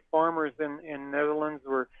 These farmers in Netherlands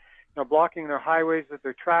were blocking their highways with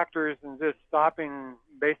their tractors and just stopping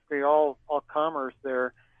basically all commerce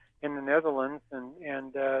there in the Netherlands.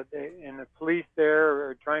 And the police there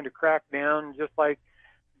are trying to crack down, just like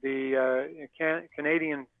the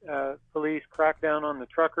Canadian police crack down on the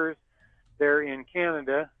truckers there in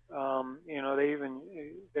Canada. They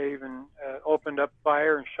even opened up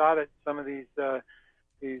fire and shot at some of these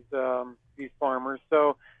farmers.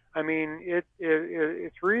 So, I mean,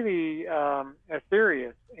 it's really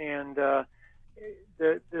serious. And the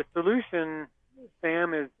solution,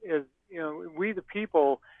 Sam, is we the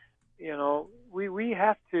people, we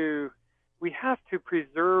have to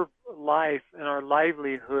preserve life and our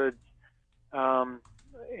livelihoods.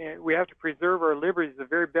 We have to preserve our liberties the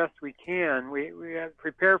very best we can. We have to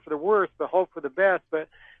prepare for the worst, but hope for the best. But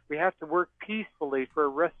we have to work peacefully for a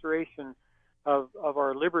restoration of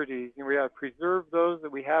our liberties, and we have to preserve those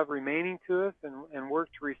that we have remaining to us and work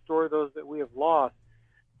to restore those that we have lost.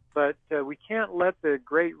 But we can't let the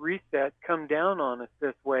Great Reset come down on us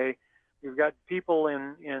this way. We've got people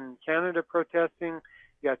in Canada protesting,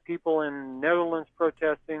 you got people in Netherlands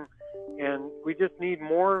protesting, and we just need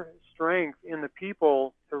more strength in the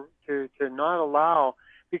people to not allow,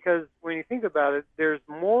 because when you think about it, there's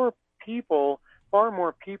more people, far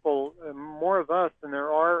more people, more of us than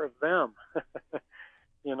there are of them.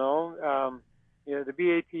 The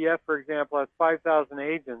BATF, for example, has 5,000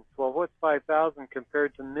 agents. Well, what's 5,000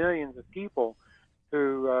 compared to millions of people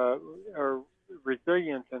who are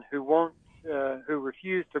resilient and who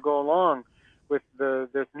refuse to go along with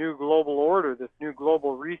this new global order, this new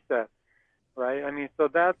global reset, right? I mean, so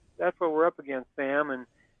that's what we're up against, Sam. And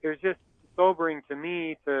it was just sobering to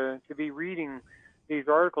me to be reading these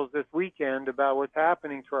articles this weekend about what's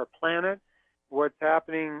happening to our planet, what's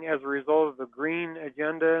happening as a result of the green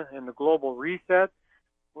agenda and the global reset,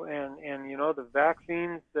 and the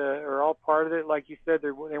vaccines are all part of it. Like you said,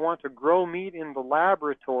 they want to grow meat in the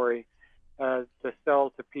laboratory to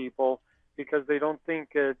sell to people because they don't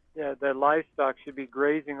think that livestock should be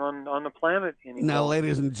grazing on the planet anymore. Now,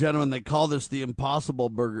 ladies and gentlemen, they call this the impossible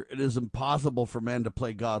burger. It is impossible for man to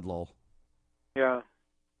play God, Lowell. Yeah.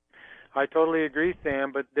 I totally agree,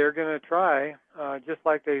 Sam, but they're going to try, just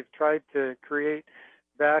like they've tried to create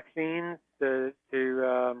vaccines to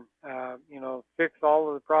fix all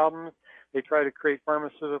of the problems. They try to create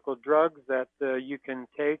pharmaceutical drugs that you can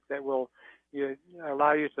take that will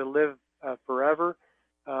allow you to live forever.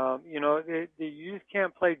 You just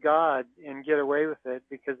can't play God and get away with it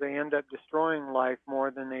because they end up destroying life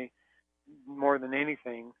more than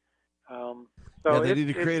anything. So yeah, they need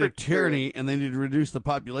to create a tyranny, and they need to reduce the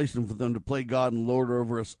population for them to play God and lord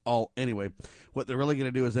over us all. Anyway, what they're really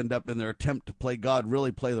going to do is end up in their attempt to play God,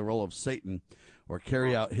 really play the role of Satan, or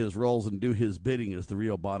carry out his roles and do his bidding is the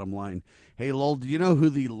real bottom line. Hey, Lowell, do you know who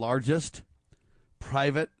the largest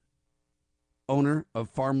private owner of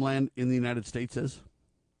farmland in the United States is?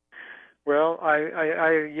 Well,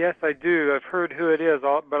 yes, I do. I've heard who it is,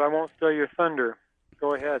 but I won't steal your thunder.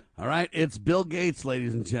 Go ahead. All right, it's Bill Gates,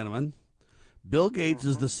 ladies and gentlemen. Bill Gates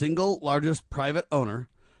is the single largest private owner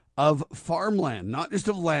of farmland, not just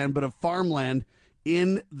of land, but of farmland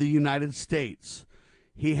in the United States.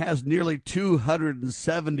 He has nearly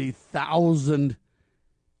 270,000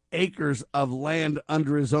 acres of land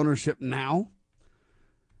under his ownership now.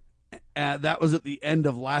 That was at the end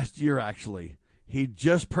of last year, actually. He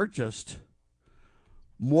just purchased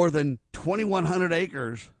more than 2,100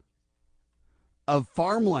 acres of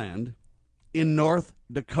farmland in North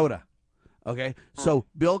Dakota. Okay, so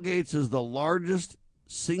Bill Gates is the largest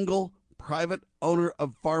single private owner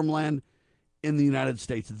of farmland in the United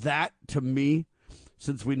States. That, to me,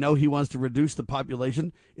 since we know he wants to reduce the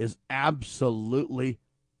population, is absolutely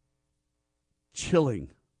chilling.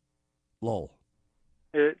 Lowell.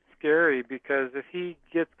 It's scary because if he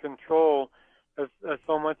gets control of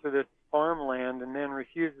so much of this farmland and then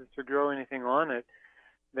refuses to grow anything on it,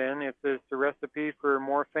 then it's a recipe for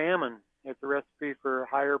more famine. It's a recipe for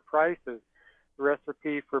higher prices. A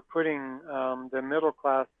recipe for putting the middle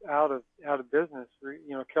class out of business.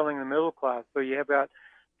 Killing the middle class. So you have got a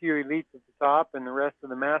few elites at the top, and the rest of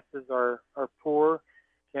the masses are poor,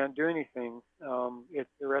 can't do anything. It's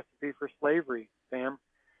a recipe for slavery, Sam.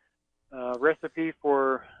 Recipe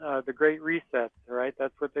for the Great Reset, right?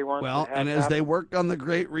 That's what they want to have and as happen. they work on the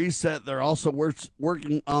Great Reset, they're also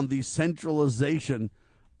working on the centralization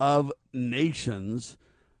of nations.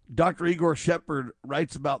 Dr. Igor Shepard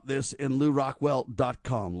writes about this in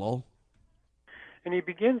LouRockwell.com, Lowell. And he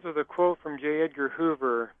begins with a quote from J. Edgar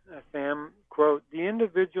Hoover, Sam, quote, "The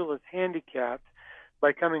individual is handicapped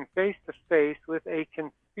by coming face to face with a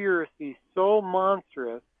conspiracy so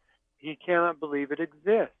monstrous he cannot believe it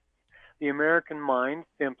exists. The American mind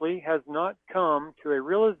simply has not come to a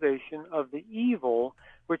realization of the evil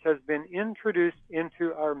which has been introduced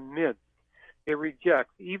into our midst. It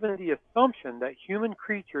rejects even the assumption that human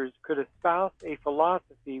creatures could espouse a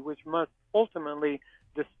philosophy which must ultimately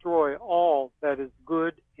destroy all that is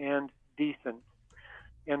good and decent."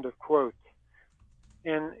 End of quote.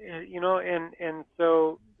 And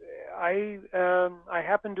so I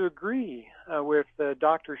happen to agree with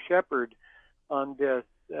Dr. Shepard on this.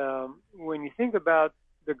 When you think about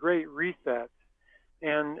the Great Reset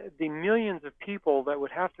and the millions of people that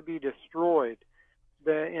would have to be destroyed,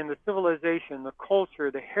 in the civilization, the culture,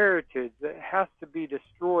 the heritage that has to be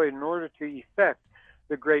destroyed in order to effect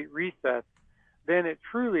the Great Reset, then it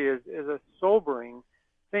truly is a sobering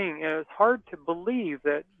thing. And it's hard to believe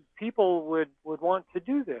that people would want to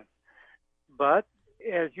do this. But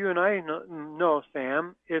as you and I know,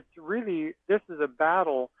 Sam, this is a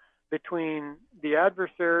battle between the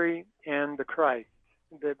adversary and the Christ,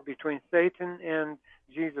 between Satan and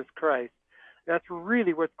Jesus Christ. That's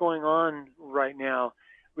really what's going on right now.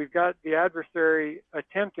 We've got the adversary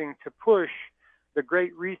attempting to push the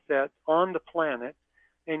Great Reset on the planet,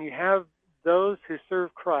 and you have those who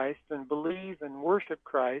serve Christ and believe and worship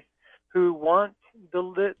Christ who want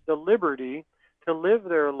the liberty to live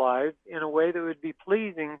their lives in a way that would be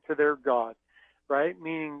pleasing to their God, right?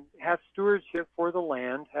 Meaning have stewardship for the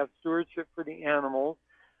land, have stewardship for the animals,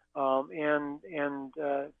 and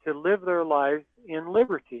to live their lives in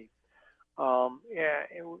liberty. And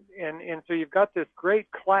so you've got this great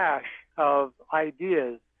clash of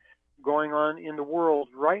ideas going on in the world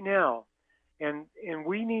right now, and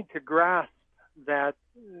we need to grasp that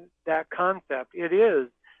concept. It is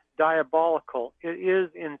diabolical. It is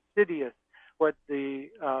insidious what the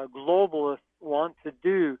globalists want to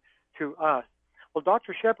do to us. Well,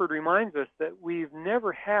 Dr. Shepard reminds us that we've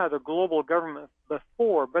never had a global government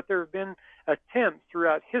before, but there have been attempts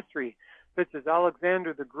throughout history, such as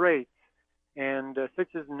Alexander the Great and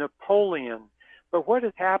such as Napoleon. But what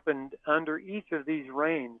has happened under each of these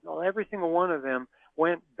reigns? Well, every single one of them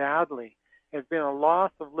went badly. There's been a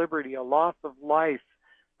loss of liberty, a loss of life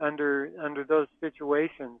under those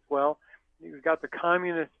situations. Well, you've got the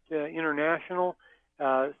Communist International,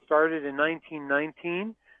 started in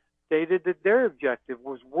 1919, stated that their objective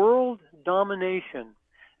was world domination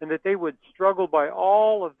and that they would struggle by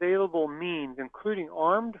all available means, including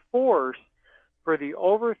armed force, for the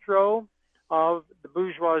overthrow of the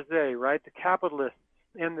bourgeoisie, right, the capitalists,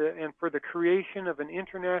 and for the creation of an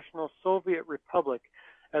international Soviet republic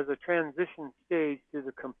as a transition stage to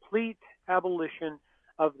the complete abolition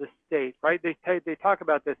of the state, right? They talk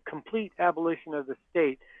about this complete abolition of the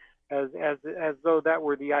state as though that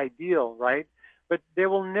were the ideal, right? But they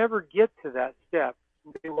will never get to that step.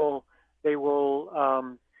 They will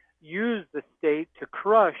use the state to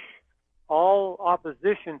crush all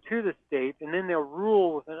opposition to the state, and then they'll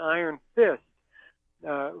rule with an iron fist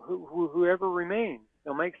whoever remains.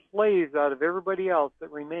 They'll make slaves out of everybody else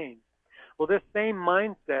that remains. Well, this same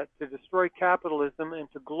mindset to destroy capitalism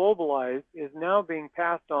and to globalize is now being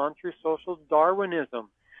passed on through social Darwinism,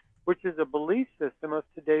 which is a belief system of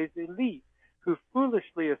today's elite who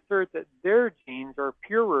foolishly assert that their genes are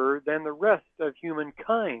purer than the rest of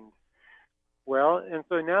humankind. Well, and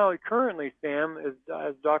so now currently, Sam,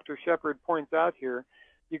 as Dr. Shepard points out here,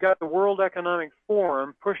 you got the World Economic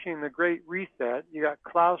Forum pushing the Great Reset. You got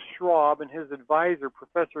Klaus Schwab and his advisor,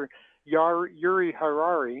 Professor Yuri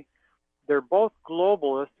Harari. They're both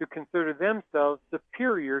globalists who consider themselves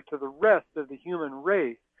superior to the rest of the human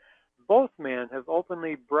race. Both men have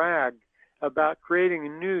openly bragged about creating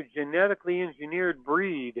a new genetically engineered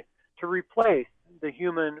breed to replace the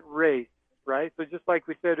human race, right? So just like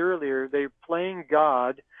we said earlier, they're playing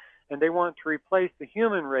God, and they want to replace the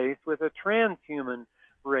human race with a transhuman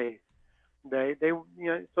race.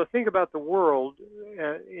 So think about the world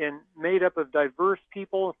made up of diverse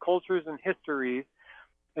people, cultures, and histories,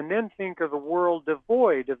 and then think of a world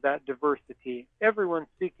devoid of that diversity. Everyone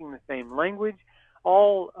speaking the same language,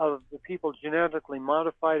 all of the people genetically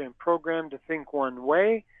modified and programmed to think one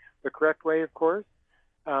way, the correct way, of course,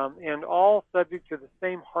 and all subject to the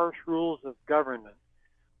same harsh rules of government.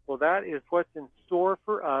 Well, that is what's in store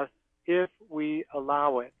for us if we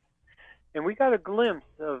allow it. And we got a glimpse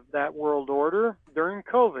of that world order during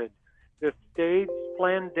COVID. This staged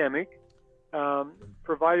pandemic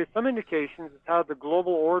provided some indications of how the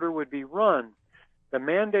global order would be run. The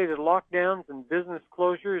mandated lockdowns and business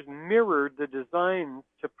closures mirrored the designs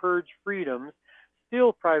to purge freedoms,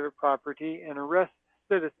 steal private property, and arrest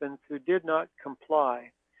citizens who did not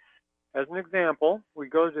comply. As an example, we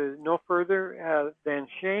go to no further than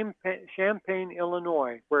Champaign,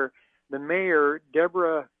 Illinois, where the mayor,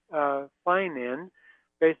 Deborah Feinen,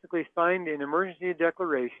 basically signed an emergency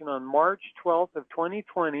declaration on March 12th of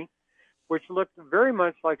 2020, which looked very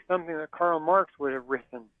much like something that Karl Marx would have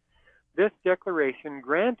written. This declaration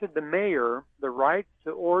granted the mayor the right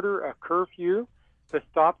to order a curfew, to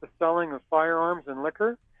stop the selling of firearms and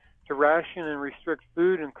liquor, to ration and restrict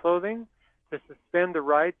food and clothing, to suspend the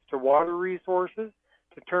rights to water resources,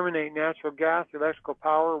 to terminate natural gas, electrical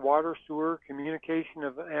power, water, sewer, communication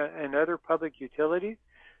and other public utilities,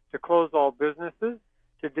 to close all businesses,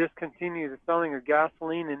 to discontinue the selling of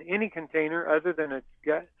gasoline in any container other than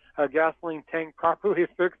a gasoline tank properly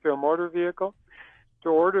affixed to a motor vehicle, to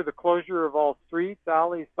order the closure of all streets,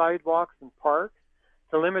 alleys, sidewalks, and parks,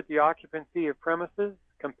 to limit the occupancy of premises,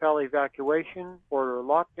 compel evacuation, order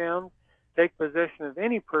lockdowns, take possession of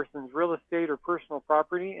any person's real estate or personal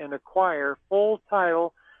property, and acquire full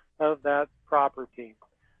title of that property.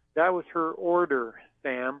 That was her order,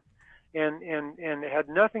 Sam, and it had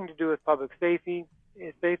nothing to do with public safety,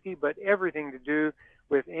 but everything to do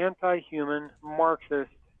with anti-human Marxist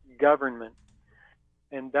government.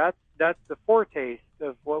 And that's the foretaste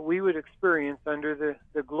of what we would experience under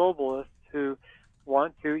the globalists who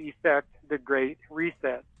want to effect the Great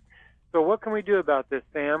Reset. So what can we do about this,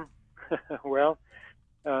 Sam? Well,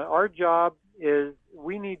 our job is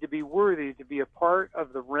we need to be worthy to be a part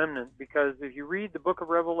of the remnant, because if you read the book of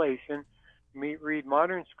Revelation, read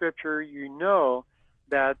modern scripture, you know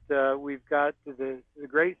that we've got the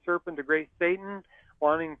great serpent, the great Satan,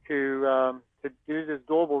 wanting to do this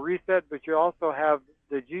global reset, but you also have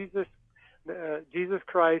the Jesus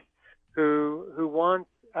Christ who wants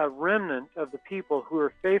a remnant of the people who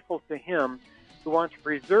are faithful to him, who want to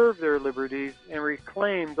preserve their liberties and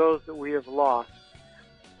reclaim those that we have lost.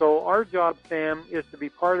 So our job, Sam, is to be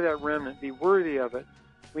part of that remnant, be worthy of it.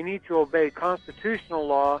 We need to obey constitutional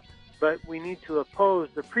law, but we need to oppose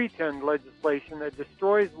the pretend legislation that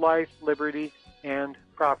destroys life, liberty, and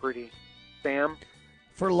property. Sam?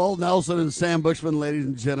 For Lowell Nelson and Sam Bushman, ladies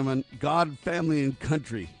and gentlemen, God, family, and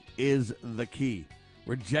country is the key.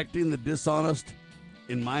 Rejecting the dishonest,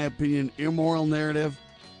 in my opinion, immoral narrative,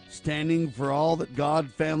 standing for all that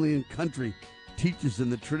God, family, and country teaches in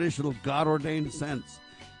the traditional God-ordained sense,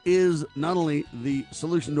 is not only the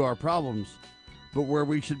solution to our problems, but where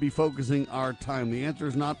we should be focusing our time. The answer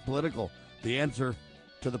is not political. The answer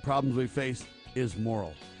to the problems we face is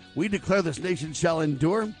moral. We declare this nation shall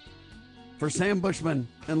endure. For Sam Bushman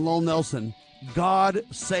and Lowell Nelson, God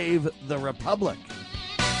save the Republic.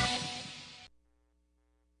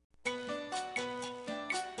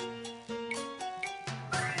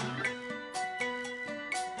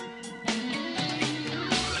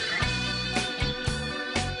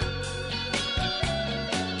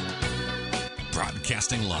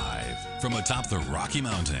 Broadcasting live from atop the Rocky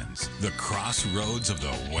Mountains, the crossroads of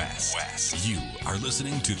the West. You are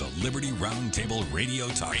listening to the Liberty Roundtable Radio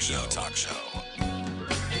Talk Show.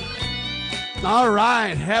 All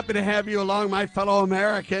right. Happy to have you along, my fellow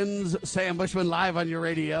Americans. Sam Bushman live on your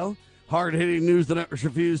radio. Hard-hitting news the networks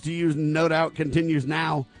refuse to use, no doubt, continues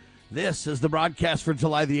now. This is the broadcast for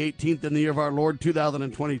July the 18th in the year of our Lord,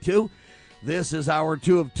 2022. This is our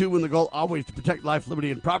 2 of 2, and the goal always to protect life, liberty,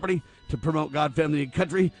 and property, to promote God, family, and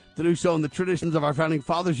country, to do so in the traditions of our founding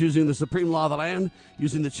fathers, using the supreme law of the land,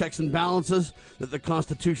 using the checks and balances that the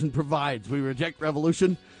Constitution provides. We reject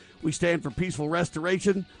revolution. We stand for peaceful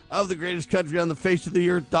restoration of the greatest country on the face of the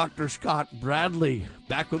earth. Dr. Scott Bradley,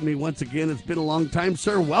 back with me once again. It's been a long time,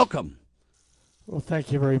 sir. Welcome. Well,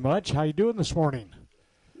 thank you very much. How you doing this morning?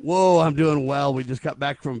 Whoa, I'm doing well. We just got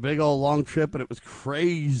back from a big old long trip, and it was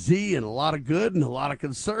crazy and a lot of good and a lot of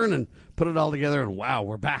concern, and put it all together, and wow,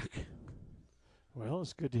 we're back. Well,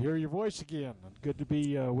 it's good to hear your voice again, and good to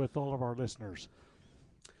be with all of our listeners.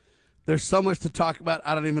 There's so much to talk about,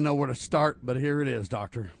 I don't even know where to start, but here it is,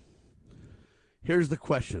 Doctor. Here's the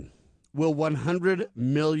question. Will 100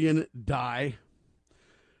 million die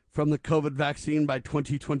from the COVID vaccine by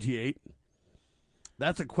 2028?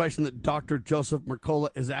 That's a question that Dr. Joseph Mercola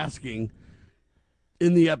is asking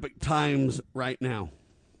in the Epoch Times right now.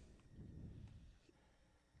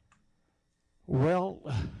 Well,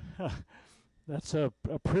 that's a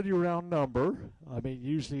pretty round number. I mean,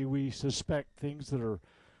 usually we suspect things that are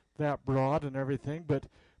that broad and everything, but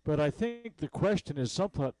I think the question is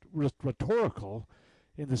somewhat rhetorical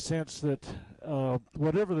in the sense that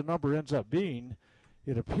whatever the number ends up being,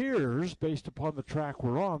 it appears, based upon the track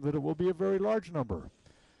we're on, that it will be a very large number,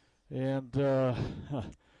 and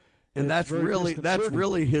that's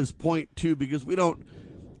really his point too, because we don't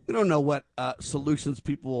know what solutions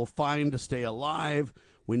people will find to stay alive.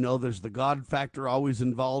 We know there's the God factor always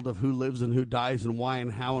involved of who lives and who dies and why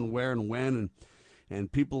and how and where and when,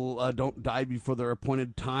 and people don't die before their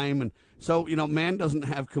appointed time. And so, man doesn't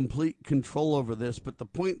have complete control over this, but the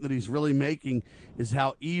point that he's really making is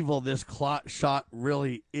how evil this clot shot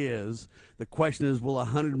really is. The question is, will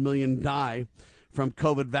 100 million die from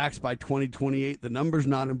COVID vax by 2028? The number's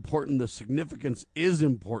not important. The significance is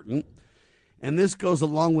important. And this goes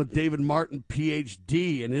along with David Martin,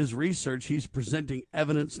 Ph.D. In his research, he's presenting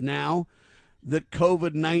evidence now that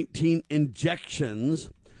COVID-19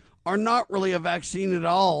 injections are not really a vaccine at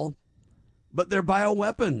all, but they're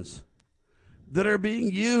bioweapons that are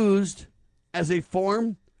being used as a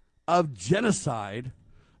form of genocide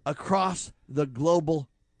across the global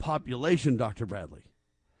population, Dr. Bradley.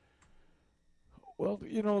 Well,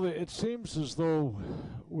 it seems as though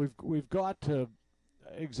we've got to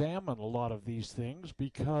examine a lot of these things,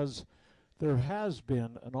 because there has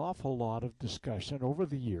been an awful lot of discussion over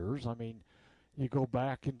the years. I mean, you go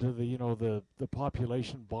back into the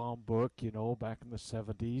population bomb book, back in the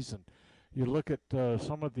 70s, and you look at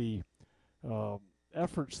some of the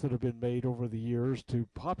efforts that have been made over the years to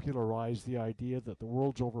popularize the idea that the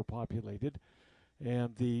world's overpopulated,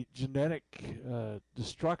 and the genetic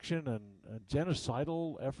destruction and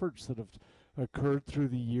genocidal efforts that have occurred through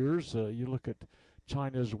the years. You look at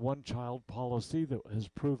China's one-child policy that has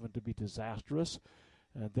proven to be disastrous,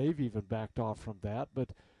 and they've even backed off from that.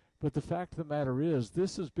 But the fact of the matter is,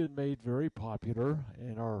 this has been made very popular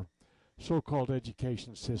in our so-called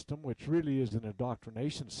education system, which really is an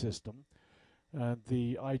indoctrination system. And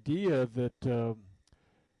the idea that,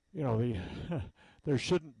 there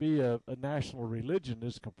shouldn't be a national religion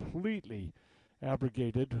is completely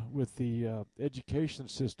abrogated with the education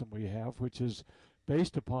system we have, which is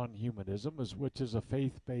based upon humanism, which is a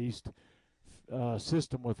faith-based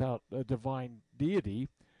system without a divine deity.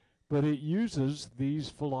 But it uses these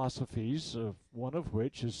philosophies, one of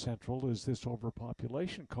which is central, is this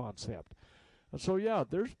overpopulation concept. And so,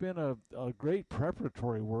 there's been a great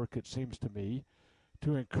preparatory work, it seems to me,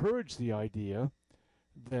 to encourage the idea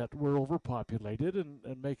that we're overpopulated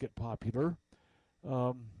and make it popular.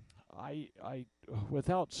 I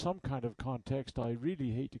without some kind of context, I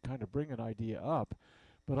really hate to kind of bring an idea up,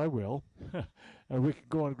 but I will. And we can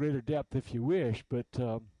go in greater depth if you wish,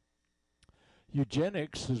 but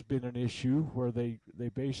eugenics has been an issue where they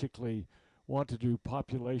basically want to do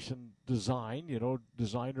population design,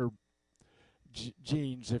 designer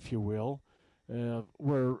genes, if you will,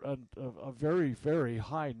 where a very, very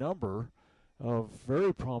high number of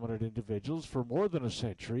very prominent individuals for more than a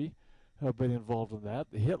century have been involved in that.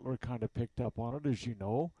 Hitler kind of picked up on it, as you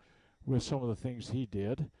know, with some of the things he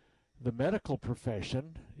did. The medical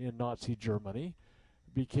profession in Nazi Germany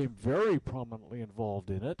became very prominently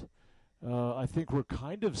involved in it. I think we're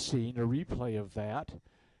kind of seeing a replay of that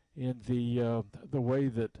in the way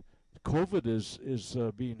that COVID is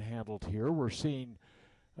being handled here. We're seeing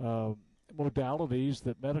modalities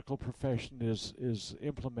that medical profession is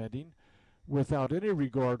implementing without any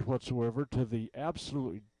regard whatsoever to the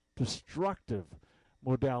absolutely destructive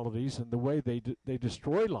modalities and the way they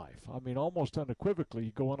destroy life. I mean, almost unequivocally,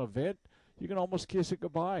 you go on an event, you can almost kiss it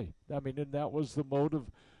goodbye. I mean, and that was the mode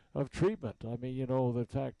of treatment. I mean, you know, the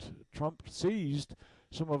fact Trump seized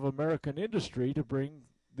some of American industry to bring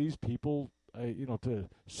these people, to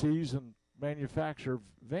seize and manufacture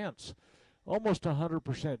vents. Almost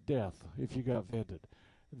 100% death if you got vented.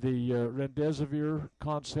 The remdesivir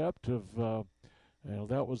concept of,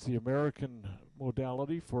 that was the American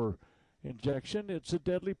modality for injection. It's a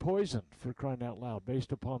deadly poison, for crying out loud,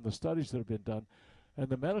 based upon the studies that have been done. And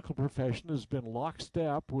the medical profession has been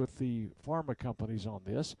lockstep with the pharma companies on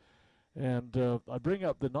this. And I bring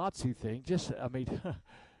up the Nazi thing.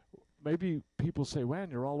 Maybe people say, "Man,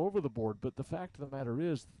 you're all over the board." But the fact of the matter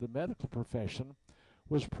is the medical profession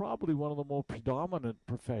was probably one of the more predominant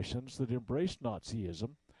professions that embraced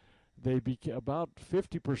Nazism. About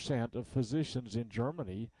 50% of physicians in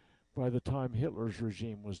Germany, by the time Hitler's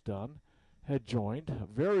regime was done, had joined. A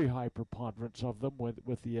very high preponderance of them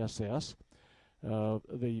with the SS,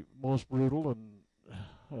 the most brutal and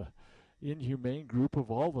inhumane group of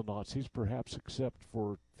all the Nazis, perhaps except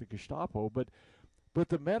for the Gestapo. But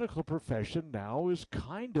the medical profession now is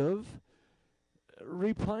kind of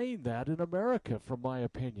replaying that in America, from my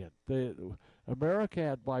opinion. America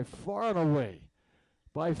had by far and away,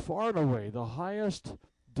 the highest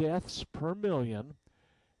deaths per million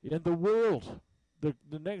in the world.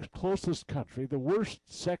 The next closest country, the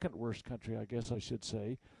second worst country, I guess I should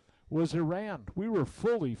say, was Iran. We were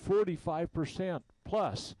fully 45%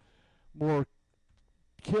 plus more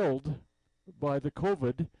killed by the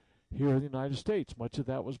COVID here in the United States. Much of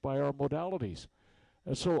that was by our modalities.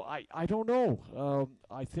 So I don't know.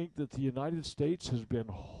 I think that the United States has been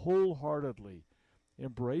wholeheartedly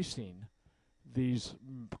embracing these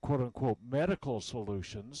quote-unquote medical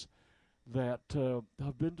solutions that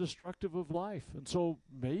have been destructive of life. And so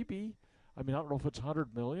maybe, I don't know if it's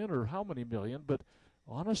 100 million or how many million, but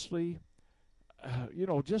honestly,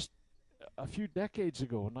 just a few decades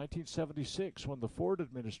ago, in 1976, when the Ford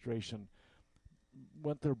administration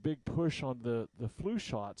went their big push on the flu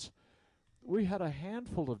shots, we had a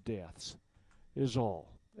handful of deaths, is all.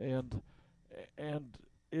 And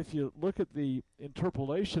if you look at the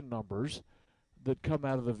interpolation numbers that come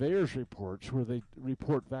out of the VAERS reports, where they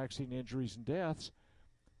report vaccine injuries and deaths,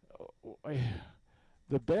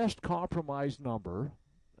 the best compromised number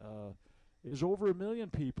is over 1 million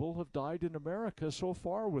people have died in America so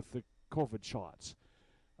far with the COVID shots.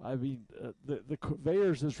 The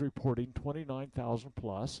VAERS is reporting 29,000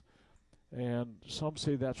 plus, and some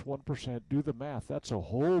say that's 1%. Do the math. That's a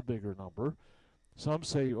whole bigger number. Some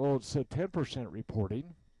say, it's a 10%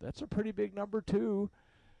 reporting. That's a pretty big number too.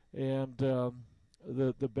 And the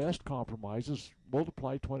best compromise is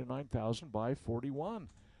multiply 29,000 by 41.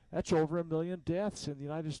 That's over 1 million deaths in the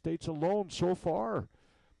United States alone so far.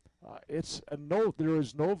 There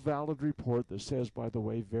is no valid report that says, by the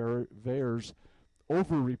way, VAERS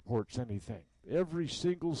over-reports anything. Every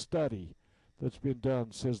single study that's been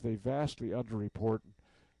done says they vastly underreport.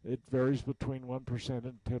 It varies between 1%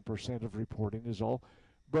 and 10% of reporting is all.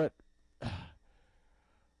 But the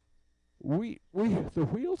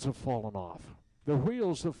wheels have fallen off. The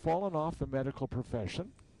wheels have fallen off the medical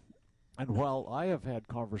profession. And while I have had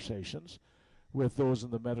conversations with those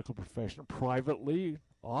in the medical profession, privately,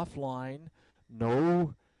 offline,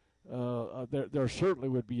 there certainly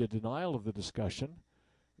would be a denial of the discussion.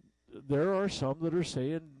 There are some that are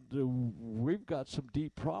saying we've got some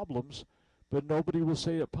deep problems, but nobody will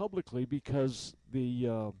say it publicly because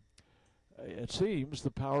it seems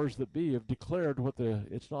the powers that be have declared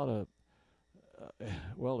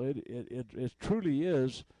it truly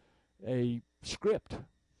is a script.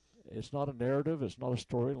 It's not a narrative, it's not a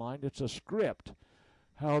storyline, it's a script,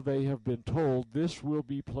 how they have been told this will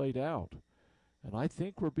be played out. And I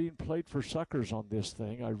think we're being played for suckers on this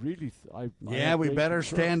thing. We better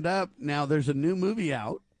stand up. Now, there's a new movie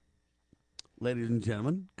out, ladies and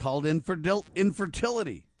gentlemen, called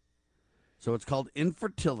Infertility. So it's called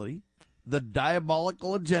Infertility, The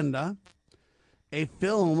Diabolical Agenda, a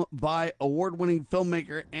film by award-winning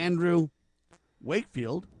filmmaker Andrew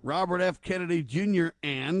Wakefield, Robert F. Kennedy Jr.,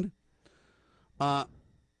 and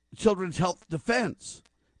Children's Health Defense.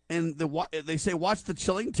 And they say, watch the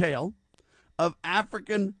chilling tale of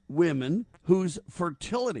African women whose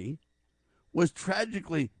fertility was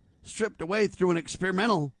tragically stripped away through an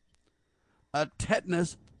experimental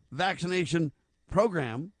tetanus vaccination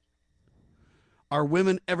program. Are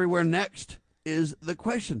women everywhere next is the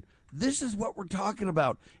question. This is what we're talking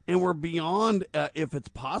about. And we're beyond if it's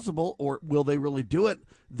possible or will they really do it.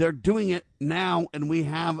 They're doing it now, and we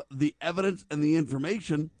have the evidence and the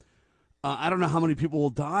information. I don't know how many people will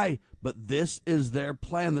die, but this is their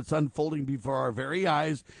plan that's unfolding before our very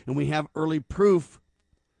eyes, and we have early proof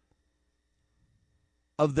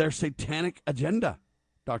of their satanic agenda,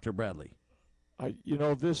 Dr. Bradley.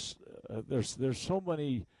 There's so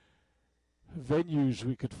many venues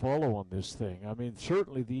we could follow on this thing. I mean,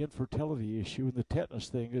 certainly the infertility issue and the tetanus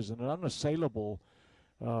thing is an unassailable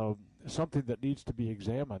something that needs to be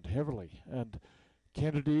examined heavily. And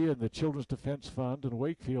Kennedy and the Children's Defense Fund and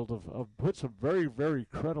Wakefield have put some very, very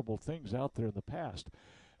credible things out there in the past.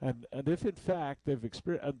 And if in fact they've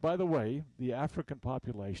experienced, and by the way, the African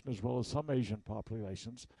population as well as some Asian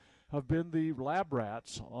populations have been the lab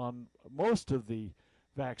rats on most of the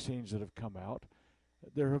vaccines that have come out.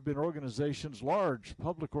 There have been organizations, large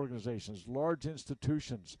public organizations, large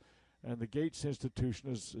institutions, and the Gates Institution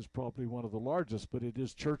is probably one of the largest, but it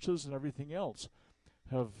is churches and everything else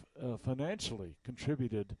have financially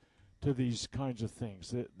contributed to these kinds of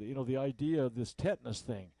things. The idea of this tetanus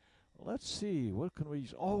thing. Let's see, what can we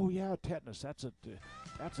use? Oh yeah, tetanus. That's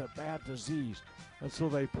a bad disease, and so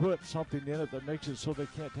they put something in it that makes it so they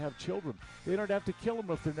can't have children. They don't have to kill them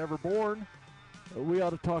if they're never born. We ought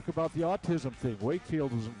to talk about the autism thing.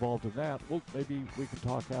 Wakefield is involved in that. Well, maybe we can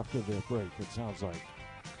talk after the break, it sounds like.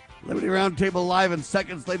 Liberty Roundtable live in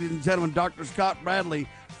seconds, ladies and gentlemen. Dr. Scott Bradley,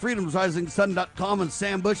 freedomsrisingsun.com, and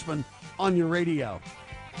Sam Bushman on your radio.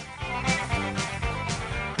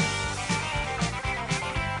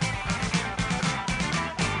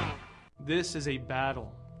 This is a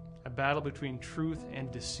battle between truth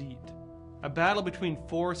and deceit, a battle between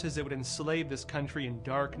forces that would enslave this country in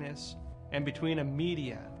darkness, and between a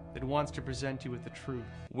media that wants to present you with the truth.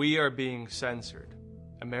 We are being censored.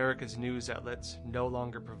 America's news outlets no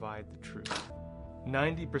longer provide the truth.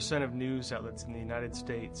 90% of news outlets in the United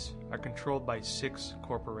States are controlled by 6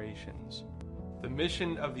 corporations. The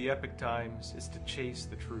mission of the Epoch Times is to chase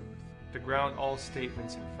the truth, to ground all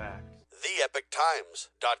statements in fact.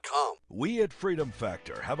 TheEpochTimes.com. We at Freedom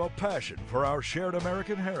Factor have a passion for our shared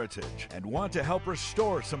American heritage and want to help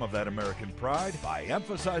restore some of that American pride by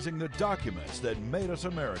emphasizing the documents that made us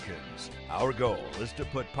Americans. Our goal is to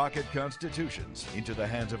put pocket constitutions into the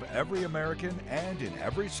hands of every American and in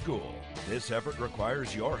every school. This effort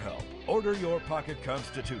requires your help. Order your pocket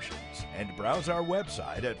constitutions and browse our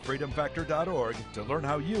website at freedomfactor.org to learn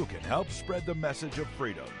how you can help spread the message of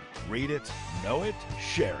freedom. Read it, know it,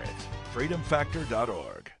 share it.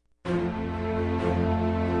 freedomfactor.org.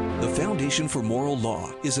 The Foundation for Moral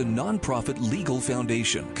Law is a nonprofit legal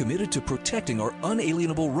foundation committed to protecting our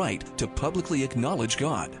unalienable right to publicly acknowledge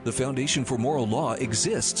God. The Foundation for Moral Law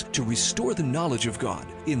exists to restore the knowledge of God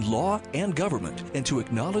in law and government and to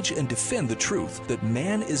acknowledge and defend the truth that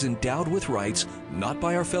man is endowed with rights not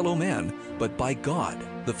by our fellow man, but by God.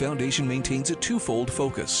 The Foundation maintains a twofold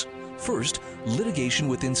focus. First, litigation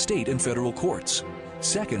within state and federal courts.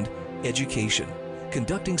 Second, education,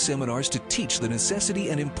 conducting seminars to teach the necessity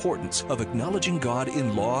and importance of acknowledging God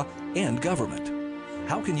in law and government.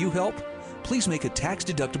 How can you help? Please make a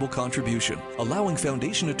tax-deductible contribution, allowing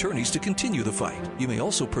Foundation attorneys to continue the fight. You may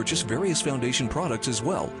also purchase various Foundation products as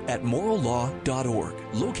well at morallaw.org.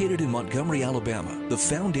 Located in Montgomery, Alabama, the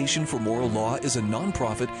Foundation for Moral Law is a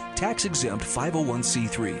nonprofit, tax-exempt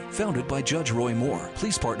 501c3 founded by Judge Roy Moore.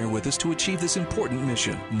 Please partner with us to achieve this important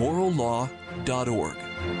mission. morallaw.org.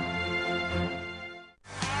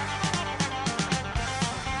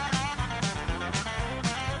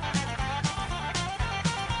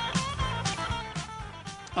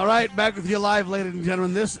 All right, back with you live, ladies and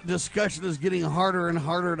gentlemen. This discussion is getting harder and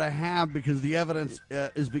harder to have because the evidence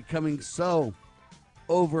is becoming so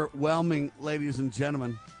overwhelming, ladies and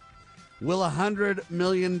gentlemen. Will 100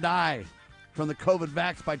 million die from the COVID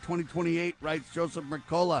vax by 2028, writes Joseph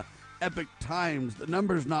Mercola, Epoch Times. The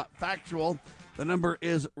number's not factual. The number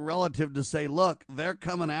is relative to say, look, they're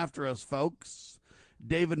coming after us, folks.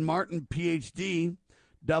 David Martin, Ph.D.,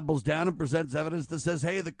 doubles down and presents evidence that says,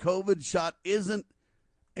 hey, the COVID shot isn't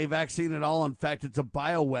a vaccine at all. In fact, it's a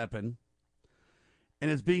bioweapon, and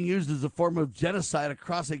it's being used as a form of genocide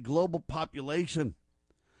across a global population.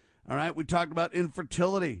 All right, we talked about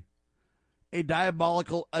infertility, a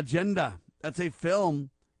diabolical agenda. That's a film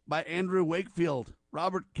by Andrew Wakefield,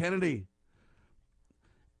 Robert Kennedy,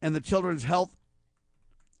 and the Children's Health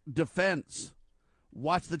Defense.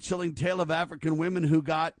 Watch the chilling tale of African women who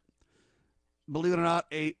got, believe it or not,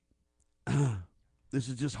 this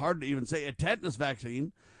is just hard to even say, a tetanus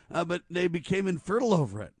vaccine, but they became infertile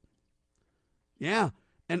over it. Yeah,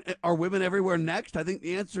 And are women everywhere next? I think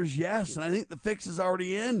the answer is yes, and I think the fix is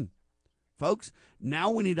already in. Folks, now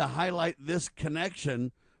we need to highlight this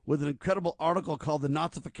connection with an incredible article called The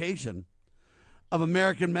Nazification of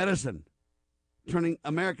American Medicine, turning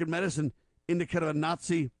American medicine into kind of a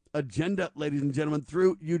Nazi agenda, ladies and gentlemen,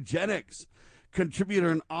 through eugenics.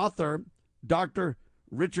 Contributor and author Dr.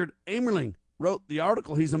 Richard Amerling wrote the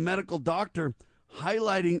article. He's a medical doctor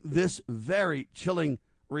highlighting this very chilling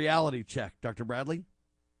reality check. Dr. Bradley?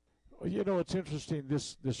 You know, it's interesting.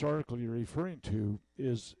 This article you're referring to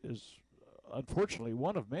is unfortunately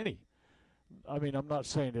one of many. I mean, I'm not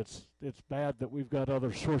saying it's bad that we've got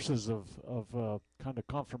other sources of kind of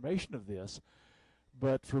confirmation of this,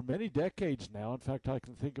 but for many decades now, in fact, I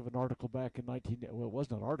can think of an article back in it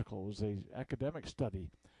wasn't an article, it was an academic study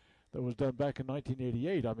that was done back in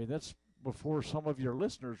 1988. I mean, that's before some of your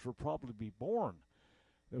listeners were probably born.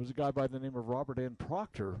 There was a guy by the name of Robert N.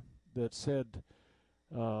 Proctor that said,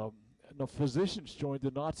 physicians joined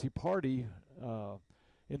the Nazi Party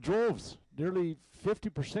in droves, nearly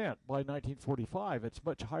 50% by 1945. It's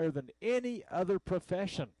much higher than any other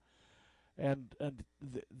profession. And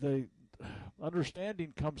the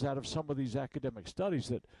understanding comes out of some of these academic studies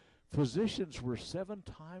that physicians were 7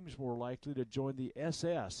 times more likely to join the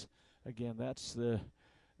SS. Again, that's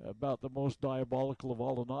about the most diabolical of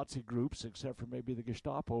all the Nazi groups, except for maybe the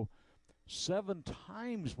Gestapo. 7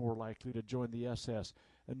 times more likely to join the SS.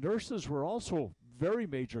 And nurses were also very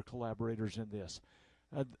major collaborators in this.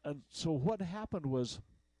 And so what happened was,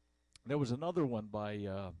 there was another one by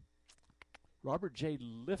Robert J.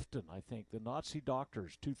 Lifton, I think, The Nazi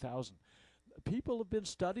Doctors, 2000. People have been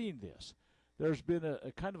studying this. There's been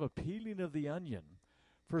a kind of a peeling of the onion.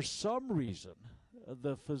 For some reason,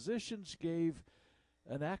 the physicians gave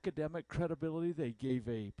an academic credibility, they gave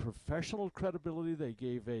a professional credibility, they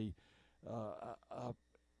gave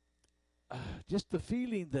just the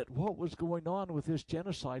feeling that what was going on with this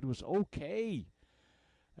genocide was okay.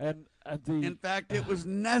 And in fact, it was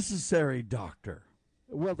necessary, doctor.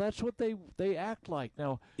 Well, that's what they act like.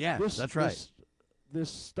 Now, yes, that's right. This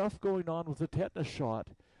stuff going on with the tetanus shot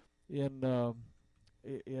in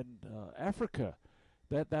Africa,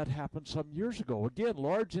 that happened some years ago. Again,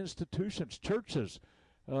 large institutions, churches,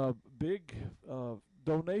 big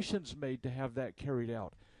donations made to have that carried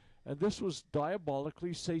out. And this was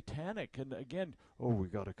diabolically satanic. And again, we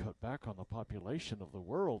got to cut back on the population of the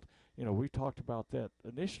world. You know, we talked about that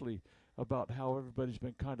initially, about how everybody's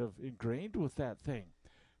been kind of ingrained with that thing.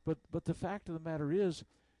 But the fact of the matter is,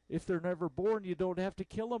 if they're never born, you don't have to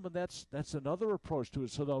kill them, and that's another approach to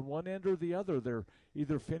it. So on one end or the other, they're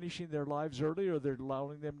either finishing their lives early or they're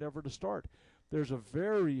allowing them never to start. There's a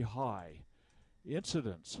very high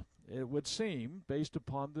incidence, it would seem, based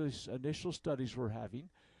upon the initial studies we're having,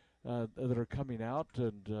 that are coming out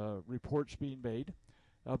and reports being made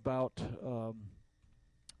about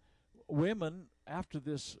women after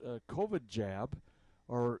this COVID jab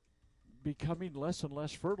are becoming less and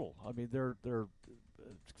less fertile. I mean, they're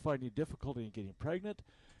finding difficulty in getting pregnant.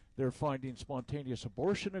 They're finding spontaneous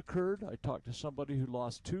abortion occurred. I talked to somebody who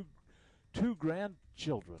lost two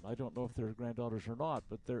grandchildren. I don't know if they're granddaughters or not,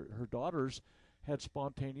 but her daughters had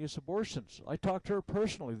spontaneous abortions. I talked to her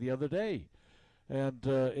personally the other day. And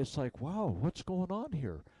it's like, wow, what's going on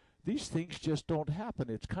here? These things just don't happen.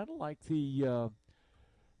 It's kind of like the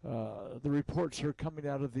reports are coming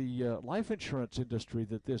out of the life insurance industry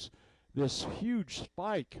that this huge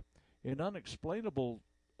spike in unexplainable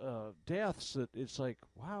deaths, that it's like,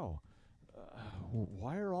 wow,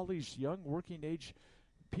 why are all these young working age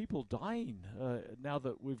people dying now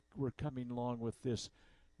that we're coming along with this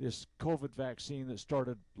COVID vaccine that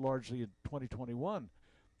started largely in 2021?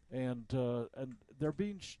 And they're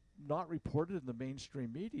being not reported in the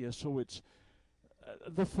mainstream media. So it's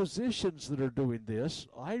the physicians that are doing this,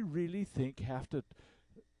 I really think, have to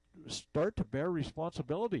start to bear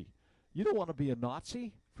responsibility. You don't want to be a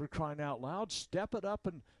Nazi, for crying out loud. Step it up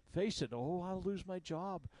and face it. Oh, I'll lose my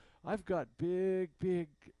job. I've got big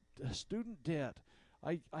student debt.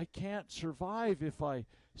 I can't survive if I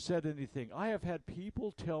said anything. I have had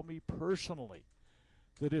people tell me personally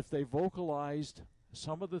that if they vocalized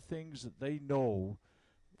some of the things that they know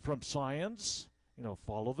from science,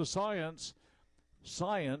 follow the science.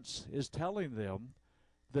 Science is telling them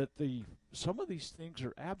that some of these things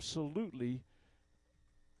are absolutely,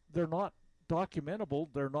 they're not documentable,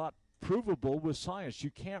 they're not provable with science.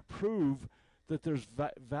 You can't prove that there's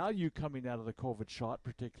value coming out of the COVID shot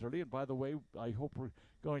particularly. And by the way, I hope we're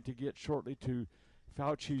going to get shortly to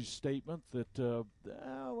Fauci's statement that,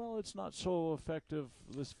 it's not so effective,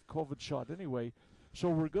 this COVID shot anyway. So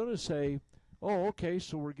we're going to say, oh, okay,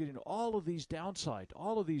 so we're getting all of these downside,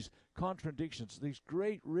 all of these contradictions, these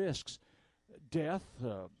great risks, death,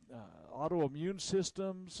 autoimmune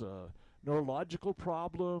systems, neurological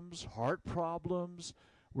problems, heart problems.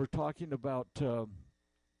 We're talking about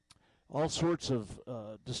all sorts of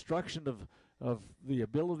destruction of the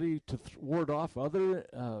ability to ward off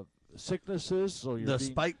other sicknesses. So you're the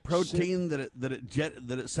spike protein that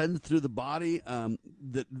it sends through the body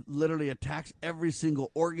that literally attacks every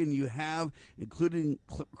single organ you have, including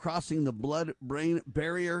crossing the blood-brain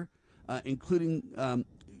barrier, including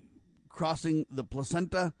crossing the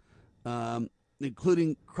placenta,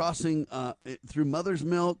 including crossing through mother's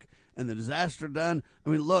milk, and the disaster done. I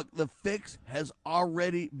mean, look, the fix has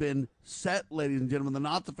already been set, ladies and gentlemen. The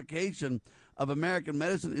notification of American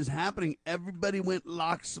medicine is happening. Everybody went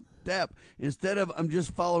lockstep. Instead of I'm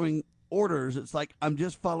just following orders, it's like I'm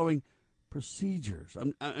just following procedures.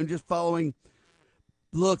 I'm just following,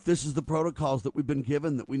 look, this is the protocols that we've been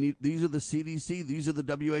given, that we need. These are the CDC. These are the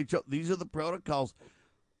WHO. These are the protocols.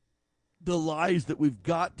 The lies that we've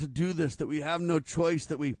got to do this, that we have no choice,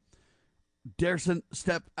 that we dare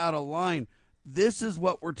step out of line. This is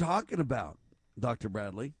what we're talking about, Dr.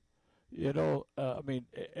 Bradley. You know, I mean,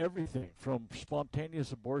 everything from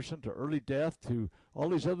spontaneous abortion to early death to all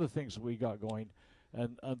these other things that we got going.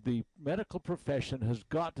 And the medical profession has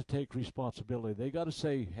got to take responsibility. They got to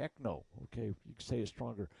say, heck no. Okay, you can say it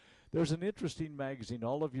stronger. There's an interesting magazine.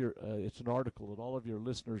 It's an article that all of your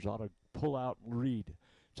listeners ought to pull out and read.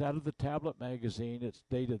 It's out of the Tablet magazine. It's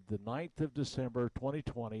dated the 9th of December,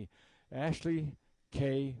 2020. Ashley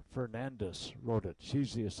K. Fernandez wrote it.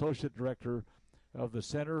 She's the Associate Director of the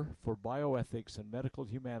Center for Bioethics and Medical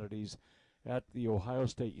Humanities at The Ohio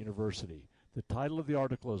State University. The title of the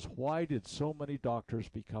article is, Why Did So Many Doctors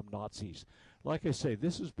Become Nazis? Like I say,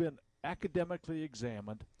 this has been academically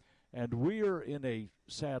examined, and we are in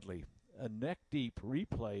sadly, a neck-deep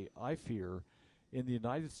replay, I fear, in the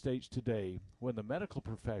United States today when the medical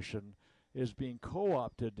profession is being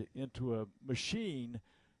co-opted into a machine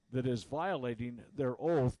that is violating their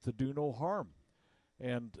oath to do no harm.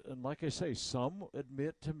 And like I say, some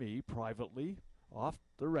admit to me privately, off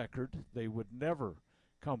the record, they would never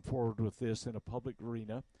come forward with this in a public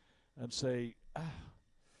arena and say,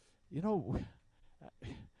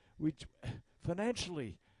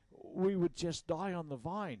 financially, we would just die on the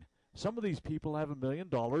vine. Some of these people have $1 million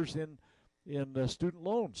in student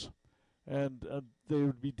loans, and they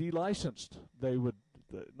would be delicensed. They would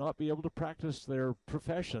not be able to practice their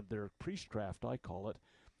profession, their priestcraft, I call it,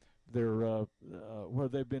 where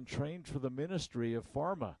they've been trained for the ministry of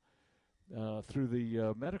pharma through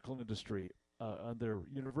the medical industry and their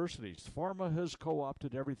universities. Pharma has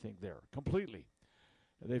co-opted everything there completely.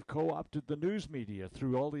 They've co-opted the news media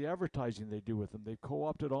through all the advertising they do with them. They've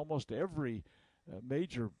co-opted almost every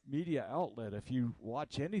major media outlet. If you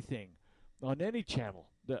watch anything on any channel,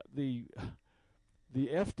 the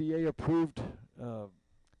FDA-approved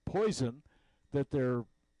poison that they're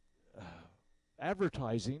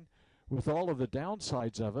advertising with all of the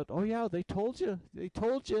downsides of it. Oh yeah, they told you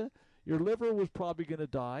your liver was probably going to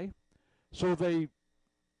die. So they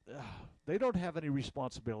don't have any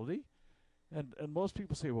responsibility. And most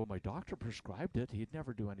people say, well, my doctor prescribed it. He'd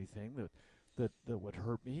never do anything that would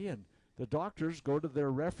hurt me. And the doctors go to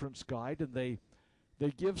their reference guide and they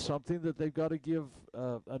give something that they've got to give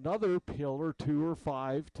another pill or 2 or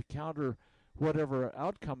 5 to counter whatever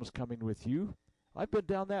outcome is coming with you. I've been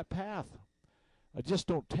down that path. I just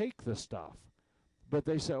don't take the stuff. But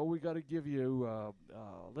they say, oh, we got to give you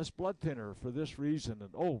this blood thinner for this reason. And,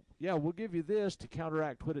 oh, yeah, we'll give you this to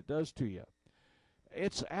counteract what it does to you.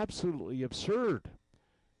 It's absolutely absurd.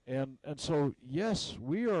 And so, yes,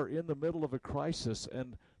 we are in the middle of a crisis.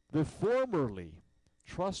 And the formerly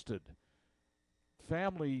trusted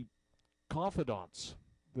family confidants,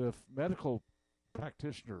 the medical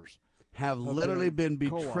practitioners, have literally been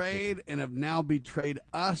betrayed and have now betrayed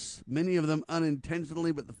us, many of them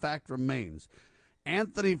unintentionally, but the fact remains.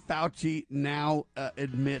 Anthony Fauci now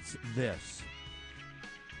admits this.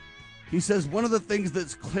 He says one of the things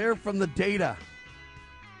that's clear from the data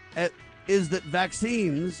is that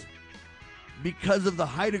vaccines, because of the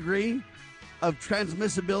high degree of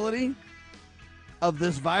transmissibility of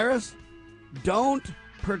this virus, don't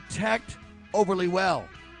protect overly well,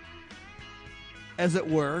 as it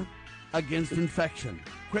were, against infection.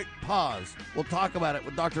 Quick pause. We'll talk about it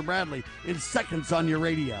with Dr. Bradley in seconds on your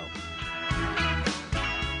radio.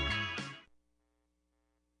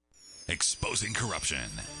 Exposing corruption,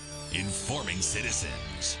 informing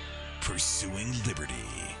citizens, pursuing liberty.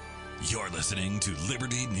 You're listening to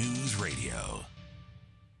Liberty News Radio.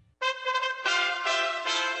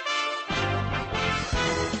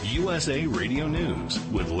 USA Radio News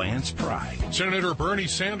with Lance Pry. Senator Bernie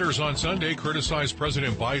Sanders on Sunday criticized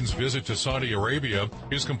President Biden's visit to Saudi Arabia.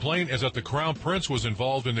 His complaint is that the Crown Prince was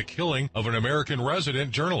involved in the killing of an American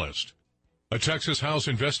resident journalist. A Texas House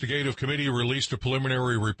Investigative Committee released a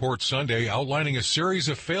preliminary report Sunday outlining a series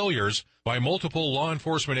of failures by multiple law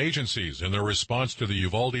enforcement agencies in their response to the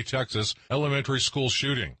Uvalde, Texas elementary school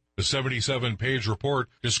shooting. The 77-page report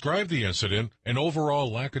described the incident, an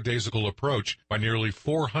overall lackadaisical approach by nearly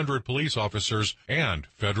 400 police officers and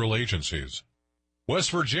federal agencies.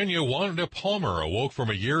 West Virginia Wanda Palmer awoke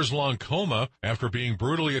from a years-long coma after being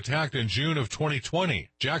brutally attacked in June of 2020.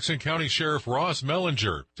 Jackson County Sheriff Ross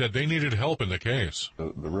Mellinger said they needed help in the case.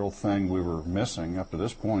 The real thing we were missing up to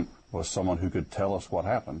this point was someone who could tell us what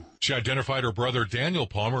happened. She identified her brother Daniel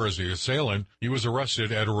Palmer as the assailant. He was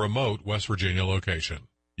arrested at a remote West Virginia location.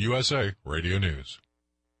 USA Radio News.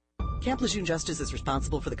 Camp Lejeune Justice is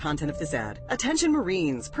responsible for the content of this ad. Attention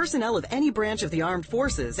Marines, personnel of any branch of the armed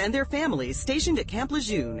forces and their families stationed at Camp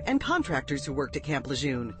Lejeune and contractors who worked at Camp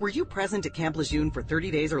Lejeune. Were you present at Camp Lejeune for 30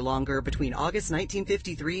 days or longer between August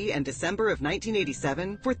 1953 and December of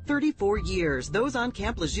 1987? For 34 years, those on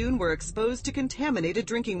Camp Lejeune were exposed to contaminated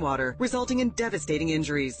drinking water, resulting in devastating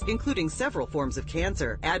injuries, including several forms of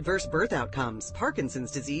cancer, adverse birth outcomes, Parkinson's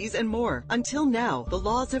disease, and more. Until now, the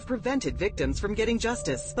laws have prevented victims from getting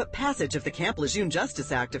justice, but passage of the Camp Lejeune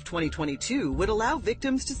Justice Act of 2022 would allow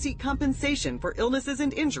victims to seek compensation for illnesses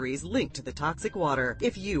and injuries linked to the toxic water.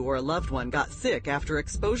 If you or a loved one got sick after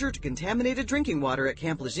exposure to contaminated drinking water at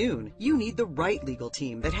Camp Lejeune, you need the right legal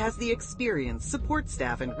team that has the experience, support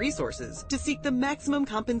staff, and resources to seek the maximum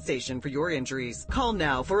compensation for your injuries. Call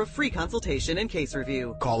now for a free consultation and case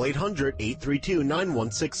review. Call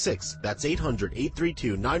 800-832-9166. That's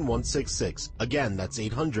 800-832-9166. Again, that's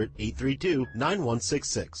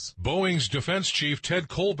 800-832-9166. Boeing's defense chief Ted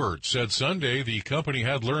Colbert said Sunday the company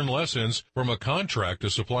had learned lessons from a contract to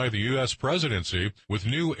supply the U.S. presidency with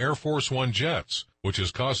new Air Force One jets, which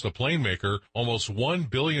has cost the plane maker almost $1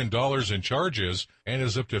 billion in charges and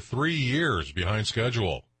is up to 3 years behind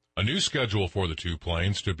schedule. A new schedule for the two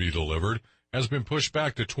planes to be delivered has been pushed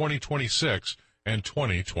back to 2026 and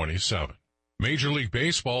 2027. Major League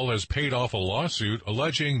Baseball has paid off a lawsuit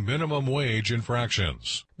alleging minimum wage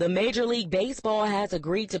infractions. The Major League Baseball has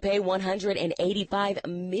agreed to pay $185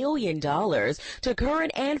 million to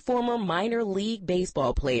current and former minor league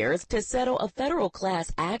baseball players to settle a federal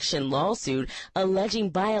class action lawsuit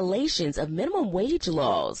alleging violations of minimum wage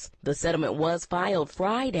laws. The settlement was filed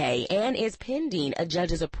Friday and is pending a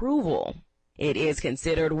judge's approval. It is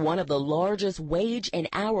considered one of the largest wage and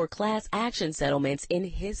hour class action settlements in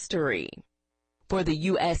history. For the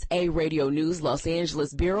USA Radio News Los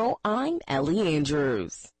Angeles Bureau, I'm Ellie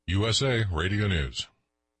Andrews. USA Radio News.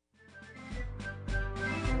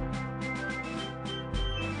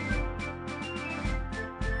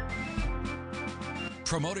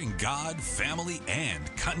 Promoting God, family,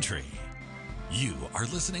 and country. You are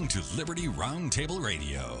listening to Liberty Roundtable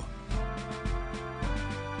Radio.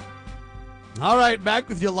 All right, back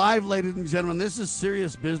with you live, ladies and gentlemen. This is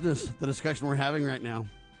serious business, the discussion we're having right now.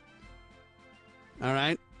 All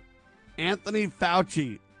right. Anthony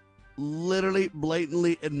Fauci literally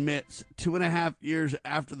blatantly admits 2.5 years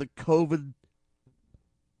after the COVID,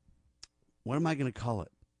 what am I going to call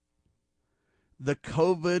it? The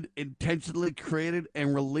COVID intentionally created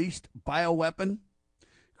and released bioweapon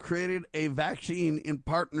created a vaccine in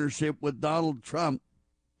partnership with Donald Trump,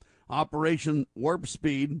 Operation Warp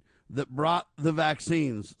Speed, that brought the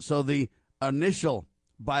vaccines. So the initial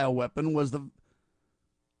bioweapon was the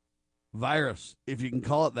virus, if you can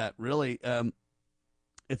call it that. Really,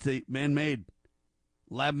 it's a man-made,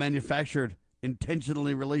 lab-manufactured,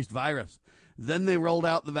 intentionally released virus. Then they rolled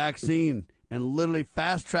out the vaccine and literally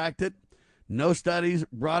fast-tracked it. No studies,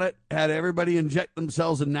 brought it, had everybody inject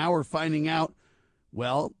themselves, and now we're finding out,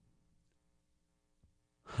 well,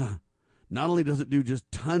 not only does it do just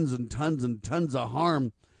tons and tons and tons of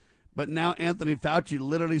harm, but now Anthony Fauci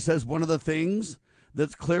literally says one of the things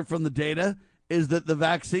that's clear from the data is that the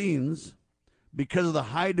vaccines, because of the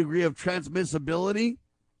high degree of transmissibility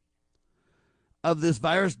of this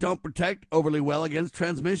virus, don't protect overly well against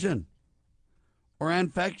transmission or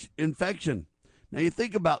infection. Now, you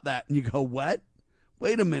think about that and you go, what?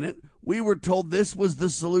 Wait a minute. We were told this was the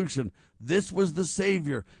solution. This was the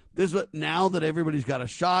savior. This was, now that everybody's got a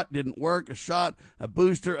shot, didn't work, a shot, a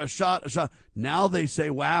booster, a shot. Now they say,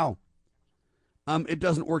 wow, it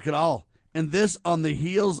doesn't work at all. And this on the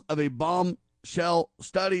heels of a bombshell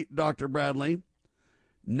study, Dr. Bradley,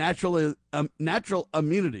 natural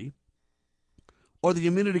immunity, or the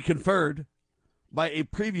immunity conferred by a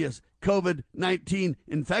previous COVID-19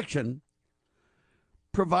 infection,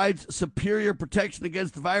 provides superior protection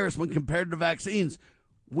against the virus when compared to vaccines.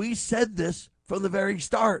 We said this from the very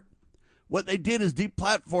start. What they did is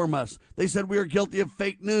deplatform us. They said we are guilty of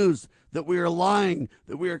fake news, that we are lying,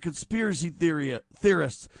 that we are conspiracy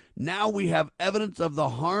theorists. Now we have evidence of the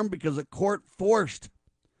harm because a court forced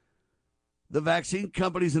the vaccine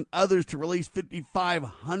companies and others to release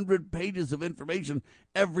 5,500 pages of information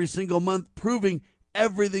every single month, proving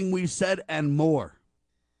everything we said and more.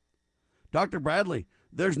 Dr. Bradley,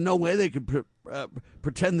 there's no way they could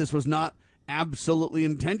pretend this was not absolutely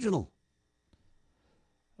intentional.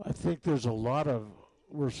 I think there's a lot of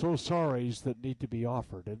 "we're so sorry's" that need to be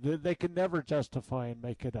offered, and they can never justify and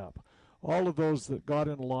make it up. All of those that got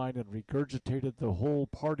in line and regurgitated the whole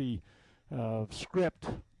party script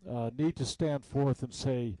need to stand forth and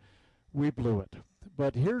say, we blew it.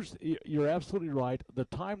 But you're absolutely right. The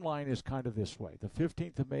timeline is kind of this way. The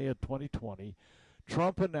 15th of May of 2020,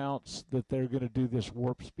 Trump announced that they're going to do this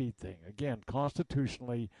warp speed thing. Again,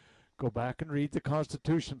 constitutionally, go back and read the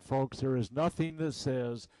Constitution, folks. There is nothing that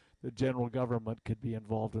says the general government could be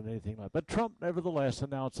involved in anything like that. But Trump nevertheless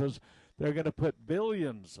announces they're going to put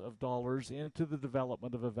billions of dollars into the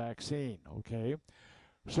development of a vaccine, okay?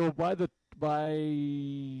 So by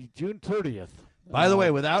June 30th. By the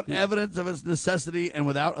way, without evidence of its necessity and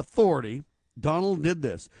without authority, Donald did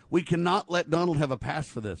this. We cannot let Donald have a pass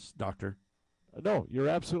for this, Doctor. No, you're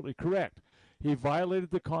absolutely correct. He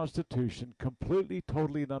violated the Constitution completely,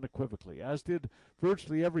 totally, and unequivocally, as did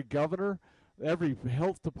virtually every governor, every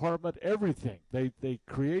health department, everything. They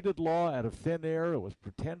created law out of thin air. It was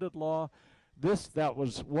pretended law. That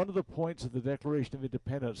was one of the points of the Declaration of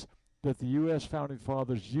Independence that the U.S. Founding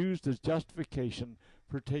Fathers used as justification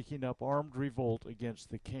for taking up armed revolt against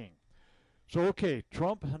the king. So, okay,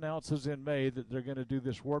 Trump announces in May that they're going to do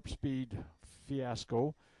this warp speed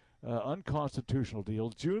fiasco, unconstitutional deal.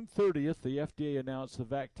 June 30th, the FDA announced the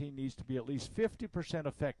vaccine needs to be at least 50%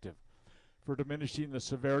 effective for diminishing the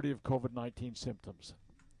severity of COVID-19 symptoms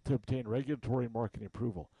to obtain regulatory and marketing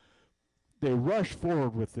approval. They rush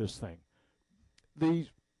forward with this thing.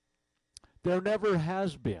 There never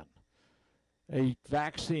has been a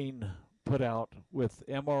vaccine put out with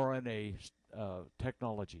mRNA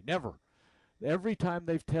technology. Never. Every time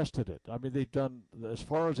they've tested it, I mean, they've done, as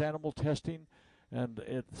far as animal testing, and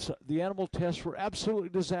the animal tests were absolutely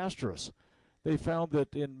disastrous. They found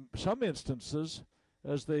that in some instances,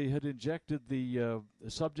 as they had injected the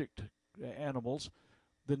subject animals,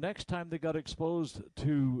 the next time they got exposed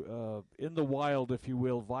to, in the wild, if you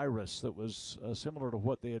will, virus that was similar to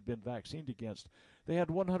what they had been vaccinated against, they had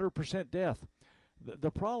 100% death.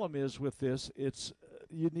 The problem is with this,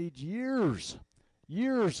 you need years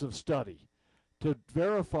of study to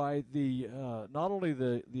verify not only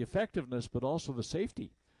the effectiveness but also the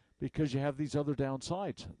safety, because you have these other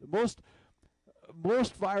downsides. Most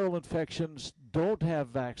viral infections don't have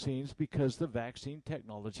vaccines because the vaccine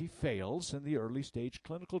technology fails in the early stage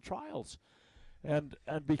clinical trials. And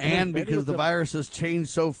because the virus has changed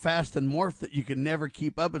so fast and morphed that you can never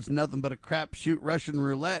keep up. It's nothing but a crapshoot Russian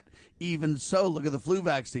roulette. Even so, look at the flu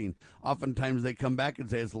vaccine. Oftentimes they come back and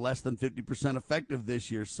say it's less than 50% effective this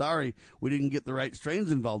year. Sorry, we didn't get the right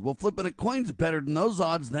strains involved. Well, flipping a coin's better than those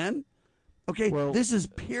odds then. Okay, well, this is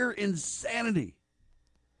pure insanity.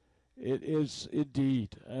 It is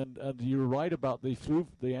indeed. And you're right about the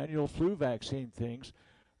annual flu vaccine things.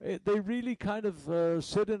 They really kind of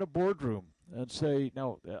sit in a boardroom and say,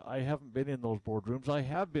 now, I haven't been in those boardrooms. I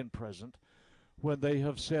have been present when they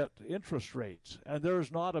have set interest rates. And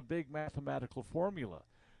there's not a big mathematical formula.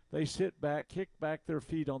 They sit back, kick back their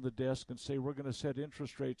feet on the desk and say, we're going to set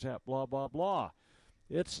interest rates at blah, blah, blah.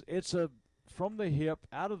 It's a from the hip,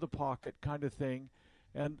 out of the pocket kind of thing.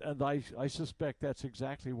 And I suspect that's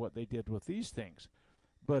exactly what they did with these things.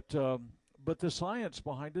 But the science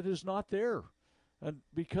behind it is not there. And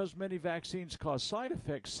because many vaccines cause side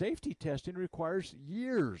effects, safety testing requires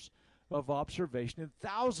years of observation in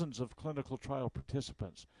thousands of clinical trial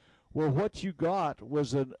participants. Well, what you got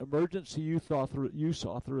was an emergency use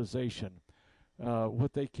authorization,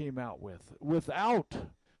 what they came out with, without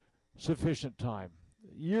sufficient time,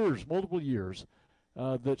 multiple years,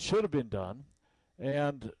 that should have been done.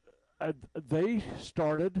 And they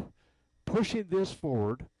started pushing this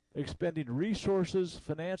forward, expending resources,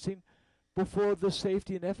 financing, before the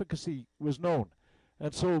safety and efficacy was known.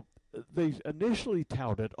 And so they initially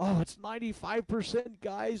touted, it's 95%,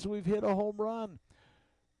 guys, we've hit a home run.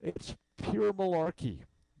 It's pure malarkey.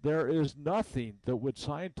 There is nothing that would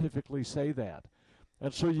scientifically say that.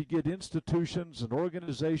 And so you get institutions and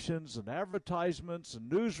organizations and advertisements and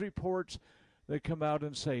news reports that come out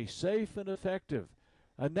and say safe and effective.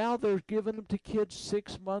 And now they're giving them to kids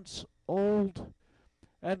 6 months old.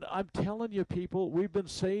 And I'm telling you, people, we've been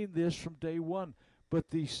saying this from day one, but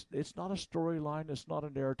it's not a storyline, it's not a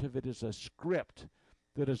narrative, it is a script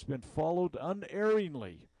that has been followed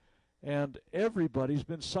unerringly. And everybody's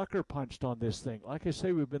been sucker punched on this thing. Like I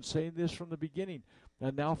say, we've been saying this from the beginning.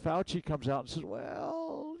 And now Fauci comes out and says,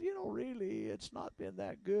 well, really, it's not been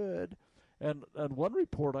that good. And one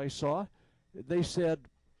report I saw, they said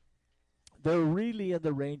they're really in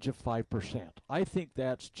the range of 5%. I think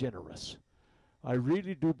that's generous. I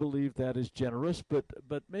really do believe that is generous, but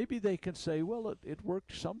maybe they can say, well, it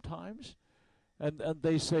worked sometimes. And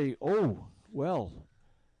they say, oh, well,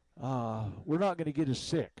 we're not going to get as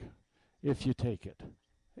sick if you take it.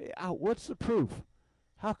 Hey, what's the proof?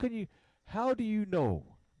 How do you know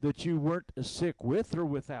that you weren't as sick with or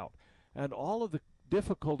without? And all of the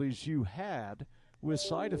difficulties you had with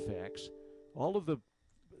side effects, all of the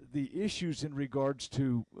issues in regards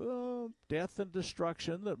to death and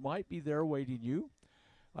destruction that might be there waiting you.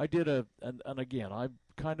 I did and again,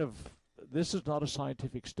 this is not a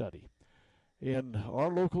scientific study. In our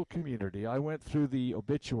local community, I went through the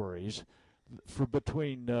obituaries for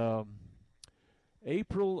between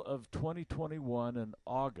April of 2021 and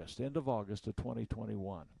end of August of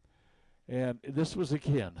 2021. And this was,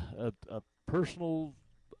 again, a personal,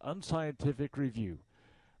 unscientific review.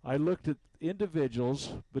 I looked at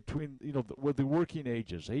individuals between, with the working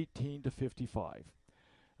ages, 18 to 55.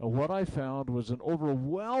 And what I found was an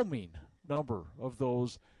overwhelming number of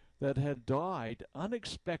those that had died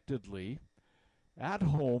unexpectedly at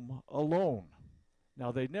home alone.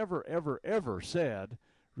 Now, they never, ever, ever said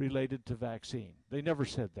related to vaccine. They never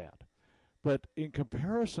said that. But in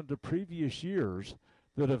comparison to previous years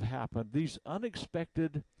that have happened, these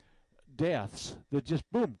unexpected deaths that just,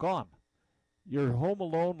 boom, gone. You're home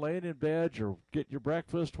alone, laying in bed, or getting your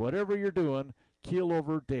breakfast, whatever you're doing, keel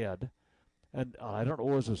over dead. And I don't know,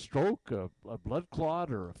 it was a stroke, a blood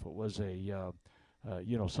clot, or if it was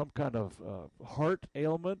some kind of heart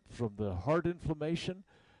ailment from the heart inflammation.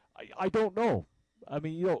 I don't know. I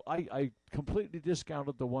mean, I completely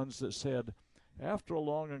discounted the ones that said, after a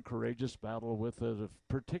long and courageous battle with a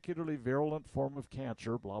particularly virulent form of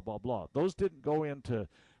cancer, blah, blah, blah. Those didn't go into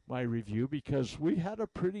my review because we had a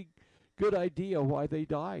pretty good idea why they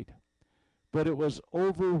died. But it was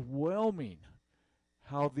overwhelming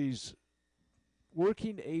how these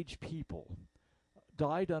working age people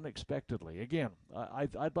died unexpectedly. Again,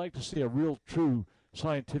 I'd like to see a real, true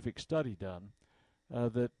scientific study done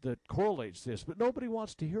that correlates this, but nobody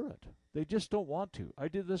wants to hear it. They just don't want to. I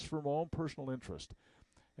did this for my own personal interest,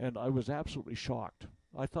 and I was absolutely shocked.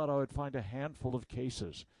 I thought I would find a handful of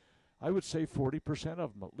cases. I would say 40%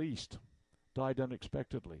 of them at least died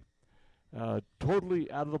unexpectedly. Totally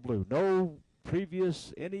out of the blue. No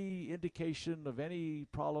previous, any indication of any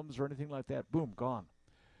problems or anything like that. Boom, gone.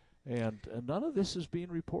 And none of this is being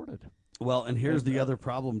reported. Well, and here's the other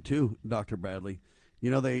problem too, Dr. Bradley.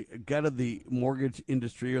 They gutted the mortgage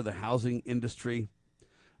industry or the housing industry.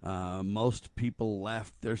 Most people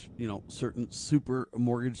left. There's, certain super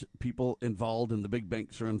mortgage people involved, and the big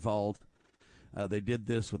banks are involved. They did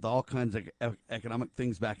this with all kinds of economic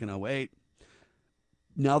things back in 2008.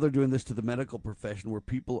 Now they're doing this to the medical profession where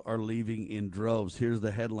people are leaving in droves. Here's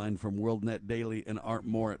the headline from WorldNet Daily and Art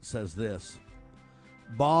Moore. It says this.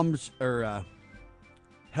 Health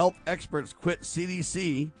experts quit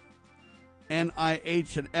CDC,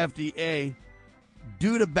 NIH, and FDA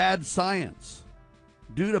due to bad science.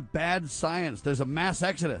 Due to bad science. There's a mass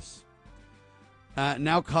exodus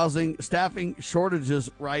now causing staffing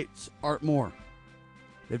shortages, writes Art Moore.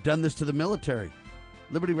 They've done this to the military.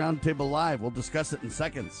 Liberty Roundtable Live. We'll discuss it in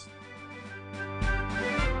seconds.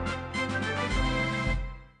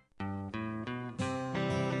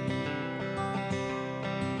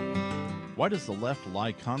 Why does the left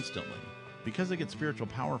lie constantly? Because they get spiritual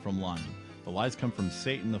power from lying. The lies come from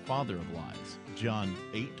Satan, the father of lies. John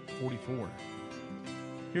 8:44.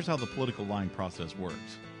 Here's how the political lying process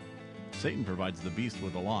works. Satan provides the beast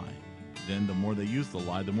with a lie. Then the more they use the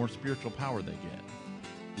lie, the more spiritual power they get.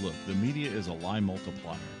 Look, the media is a lie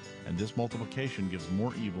multiplier, and this multiplication gives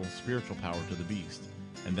more evil spiritual power to the beast,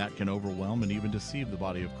 and that can overwhelm and even deceive the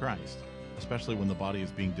body of Christ, especially when the body is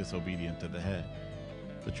being disobedient to the head.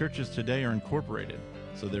 The churches today are incorporated,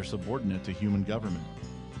 so they're subordinate to human government.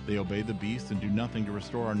 They obey the beast and do nothing to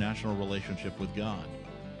restore our national relationship with God.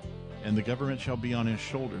 And the government shall be on his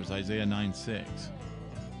shoulders, Isaiah 9:6.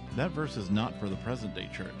 That verse is not for the present-day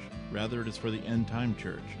church. Rather, it is for the end-time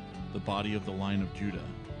church, the body of the line of Judah.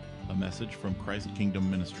 A message from Christ Kingdom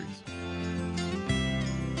Ministries.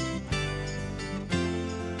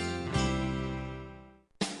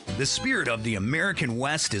 The spirit of the American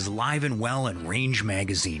West is live and well in Range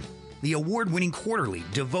Magazine. the award-winning quarterly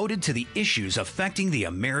devoted to the issues affecting the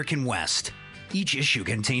American West. Each issue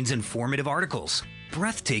contains informative articles,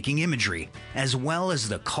 breathtaking imagery, as well as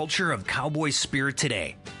the culture of cowboy spirit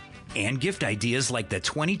today, and gift ideas like the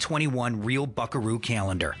 2021 Real Buckaroo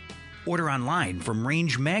calendar. Order online from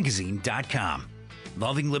rangemagazine.com.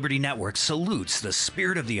 Loving Liberty Network salutes the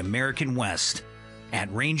spirit of the American West at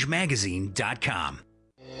rangemagazine.com.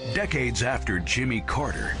 Decades after Jimmy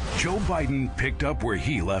Carter, Joe Biden picked up where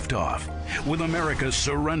he left off. With America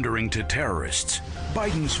surrendering to terrorists,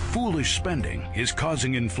 Biden's foolish spending is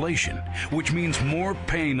causing inflation, which means more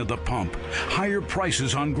pain at the pump, higher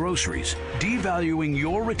prices on groceries, devaluing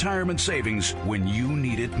your retirement savings when you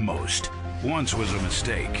need it most. Once was a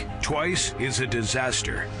mistake. Twice is a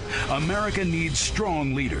disaster. America needs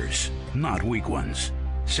strong leaders, not weak ones.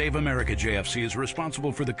 Save America JFC is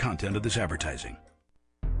responsible for the content of this advertising.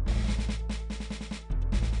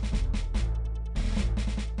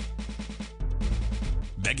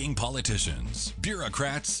 Begging politicians,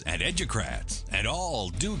 bureaucrats, and educrats, and all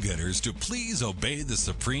do-gooders to please obey the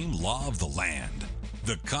supreme law of the land,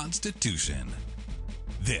 the Constitution.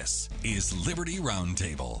 This is Liberty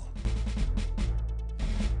Roundtable.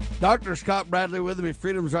 Dr. Scott Bradley with me,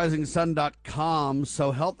 freedomsrisingsun.com.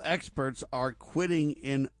 So health experts are quitting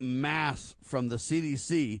in mass from the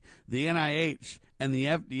CDC, the NIH, and the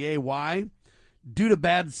FDA. Why? Due to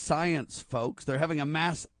bad science, folks. They're having a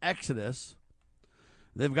mass exodus.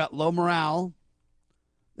 They've got low morale.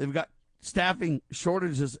 They've got staffing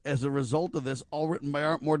shortages as a result of this, all written by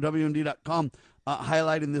ArtMoreWMD.com,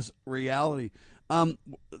 highlighting this reality.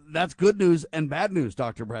 That's good news and bad news,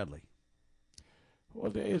 Dr. Bradley.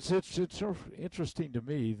 Well, it's interesting to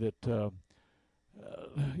me that, to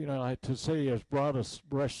say as broad a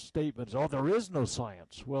brush statements, there is no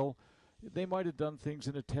science. Well, they might have done things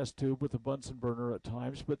in a test tube with a Bunsen burner at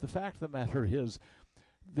times, but the fact of the matter is,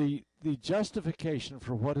 the justification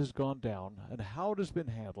for what has gone down and how it has been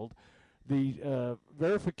handled, the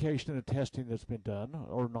verification and testing that's been done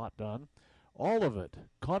or not done, all of it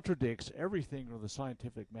contradicts everything of the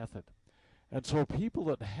scientific method. And so people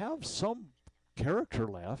that have some character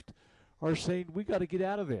left are saying, we got to get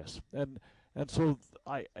out of this. And so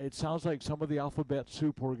it sounds like some of the alphabet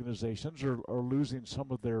soup organizations are losing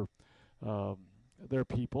some of their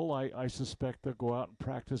people. I suspect they'll go out and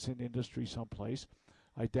practice in industry someplace.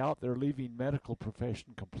 I doubt they're leaving medical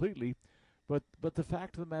profession completely, but the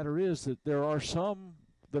fact of the matter is that there are some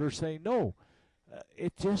that are saying, no,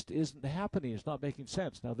 it just isn't happening. It's not making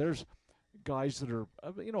sense. Now, there's guys that are,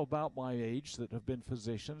 about my age that have been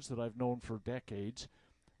physicians that I've known for decades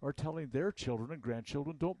are telling their children and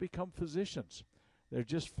grandchildren, don't become physicians. They're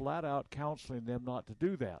just flat out counseling them not to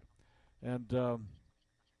do that. And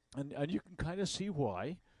you can kind of see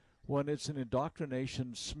why. When it's an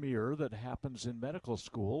indoctrination smear that happens in medical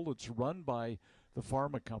school, it's run by the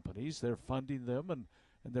pharma companies. They're funding them and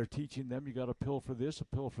they're teaching them you got a pill for this, a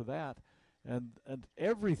pill for that. And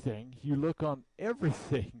everything, you look on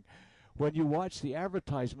everything, when you watch the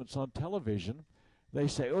advertisements on television, they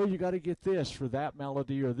say, oh, you got to get this for that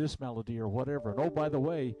malady or this malady or whatever. And oh, by the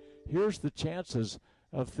way, here's the chances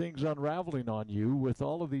of things unraveling on you with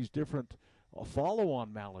all of these different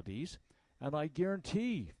follow-on maladies. And I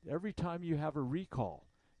guarantee every time you have a recall,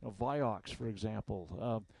 Vioxx, for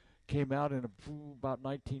example, came out in about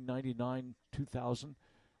 1999, 2000.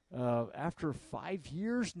 After 5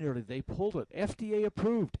 years nearly, they pulled it. FDA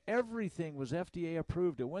approved. Everything was FDA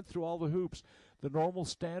approved. It went through all the hoops, the normal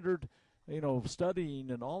standard, studying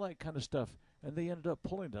and all that kind of stuff. And they ended up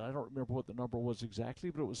pulling it. I don't remember what the number was exactly,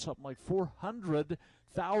 but it was something like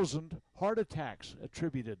 400,000 heart attacks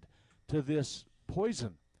attributed to this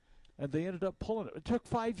poison. And they ended up pulling it. It took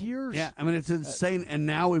 5 years. Yeah, I mean, it's insane. And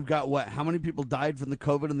now we've got what? How many people died from the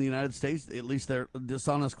COVID in the United States? At least their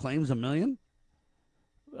dishonest claims, 1 million?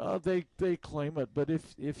 They claim it, but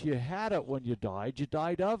if you had it when you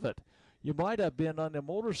died of it. You might have been on a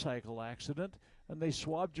motorcycle accident, and they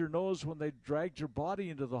swabbed your nose when they dragged your body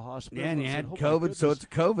into the hospital. Yeah, and you had COVID, so it's a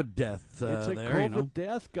COVID death. It's a COVID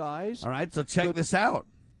death, guys. All right, so check this out.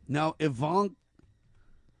 Now, Ivana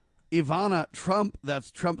Trump,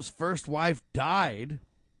 that's Trump's first wife, died,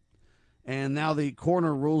 and now the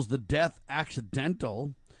coroner rules the death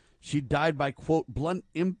accidental. She died by, quote, blunt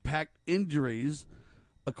impact injuries,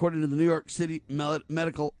 according to the New York City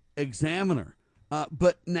Medical Examiner.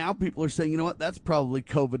 But now people are saying, you know what, that's probably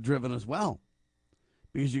COVID-driven as well.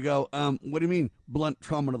 Because you go, what do you mean, blunt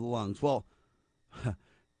trauma to the lungs? Well,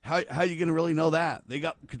 how are you going to really know that? They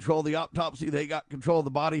got control of the autopsy. They got control of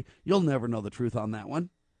the body. You'll never know the truth on that one.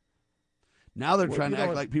 Now they're trying to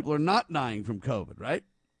act like people are not dying from COVID, right?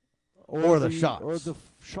 Or the shots. Or the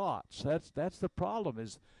shots. That's the problem.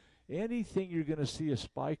 Is anything you're going to see a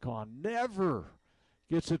spike on never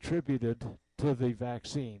gets attributed to the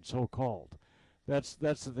vaccine, so-called. That's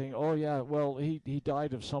the thing. Oh yeah, well he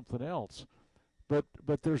died of something else, but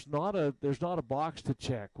there's not a box to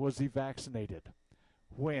check. Was he vaccinated?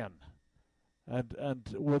 When? And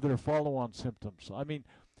were there follow-on symptoms? I mean,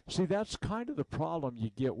 see, that's kind of the problem you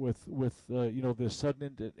get with this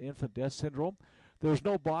sudden infant death syndrome. There's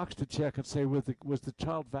no box to check and say was the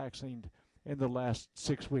child vaccinated in the last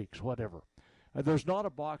 6 weeks, whatever. There's not a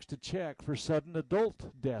box to check for sudden adult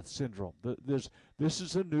death syndrome. This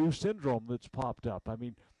is a new syndrome that's popped up. I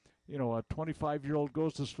mean, a 25-year-old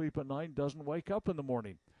goes to sleep at night and doesn't wake up in the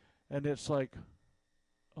morning. And it's like,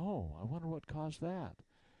 oh, I wonder what caused that.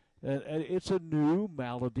 And it's a new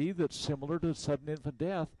malady that's similar to sudden infant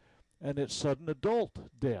death, and it's sudden adult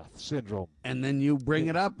death syndrome. And then you bring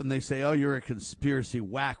it up, and they say, oh, you're a conspiracy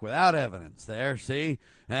whack without evidence there, see?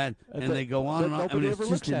 And they go on and on. I mean, it's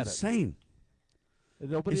just insane.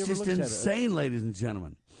 It's just insane, ladies and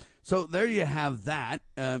gentlemen. So there you have that.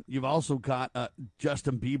 You've also got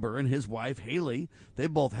Justin Bieber and his wife, Haley. They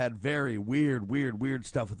both had very weird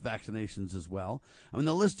stuff with vaccinations as well. I mean,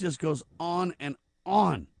 the list just goes on and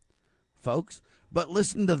on, folks. But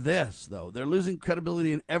listen to this, though. They're losing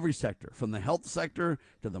credibility in every sector, from the health sector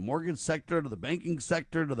to the mortgage sector to the banking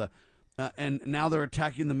sector to the and now they're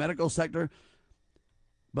attacking the medical sector.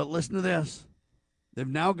 But listen to this. They've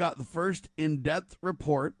now got the first in-depth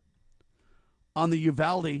report on the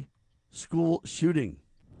Uvalde school shooting.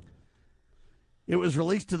 It was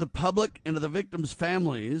released to the public and to the victims'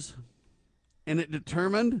 families, and it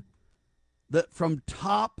determined that from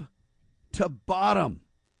top to bottom,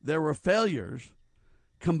 there were failures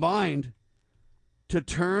combined to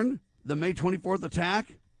turn the May 24th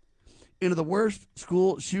attack into the worst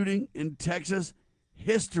school shooting in Texas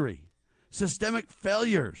history. Systemic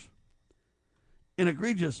failures and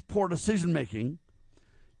egregious poor decision-making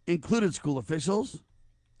included school officials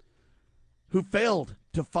who failed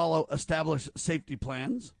to follow established safety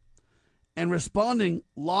plans and responding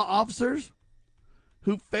law officers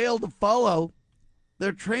who failed to follow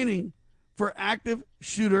their training for active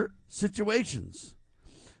shooter situations.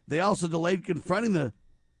 They also delayed confronting the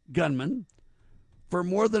gunman for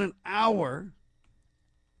more than an hour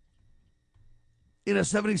in a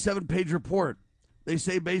 77-page report. They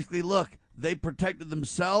say basically, look, they protected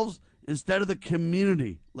themselves instead of the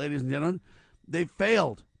community, ladies and gentlemen. They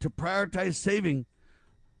failed to prioritize saving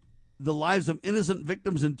the lives of innocent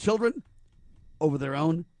victims and children over their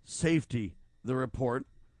own safety, the report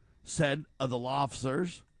said of the law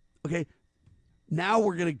officers. Okay, now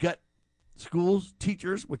we're going to gut schools,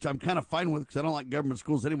 teachers, which I'm kind of fine with because I don't like government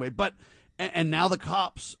schools anyway, but and now the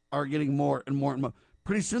cops are getting more and more and more.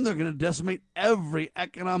 Pretty soon they're going to decimate every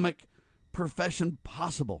economic profession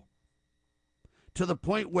possible to the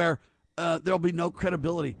point where there'll be no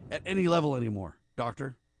credibility at any level anymore,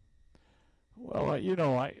 Doctor. Well,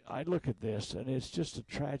 I look at this, and it's just a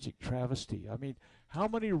tragic travesty. I mean, how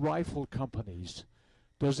many rifle companies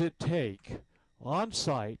does it take on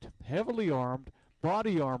site, heavily armed,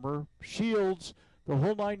 body armor, shields, the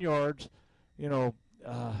whole 9 yards?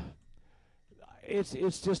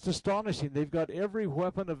 It's just astonishing. They've got every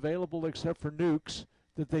weapon available except for nukes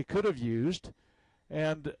that they could have used.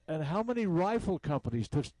 And how many rifle companies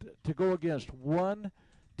to go against one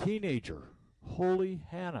teenager? Holy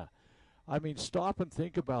Hannah. I mean, stop and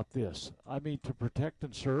think about this. I mean, to protect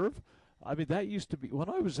and serve. I mean, that used to be, when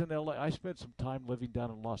I was in L.A., I spent some time living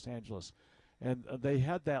down in Los Angeles, and they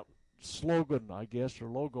had that slogan, I guess, or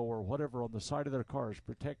logo or whatever on the side of their cars,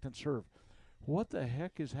 protect and serve. What the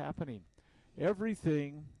heck is happening?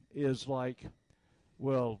 Everything is like,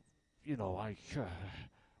 well,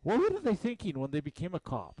 what were they thinking when they became a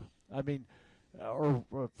cop? I mean, or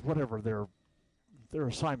whatever their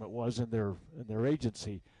assignment was in their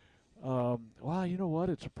agency. Well, you know what?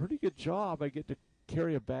 It's a pretty good job. I get to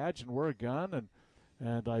carry a badge and wear a gun,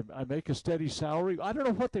 and I make a steady salary. I don't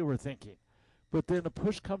know what they were thinking. But then a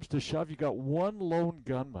push comes to shove, you got one lone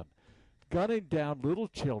gunman gunning down little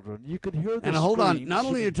children. You can hear the And hold on, not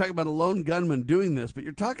only are you talking about a lone gunman doing this, but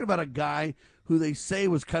you're talking about a guy who they say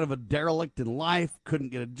was kind of a derelict in life, couldn't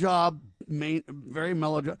get a job, very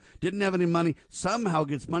melodramatic, didn't have any money, somehow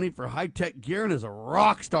gets money for high-tech gear and is a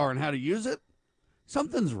rock star in how to use it.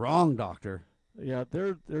 Something's wrong, Doctor. Yeah,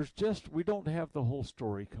 there's just, we don't have the whole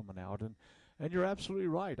story coming out, and you're absolutely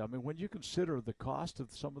right. I mean, when you consider the cost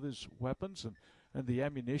of some of these weapons and the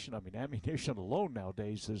ammunition, I mean, ammunition alone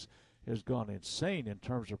nowadays has gone insane in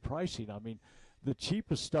terms of pricing. I mean, the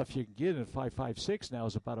cheapest stuff you can get in 5.56 now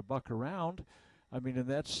is about $1 a round. I mean, and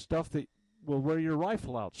that's stuff that will wear your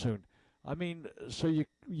rifle out soon. I mean, so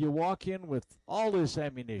you walk in with all this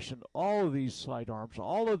ammunition, all of these sidearms,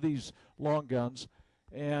 all of these long guns,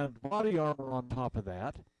 and body armor on top of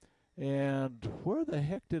that. And where the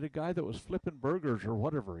heck did a guy that was flipping burgers or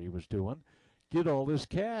whatever he was doing get all this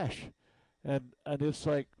cash? And it's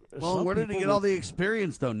like, well, where did he get all the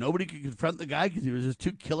experience, though? Nobody could confront the guy because he was just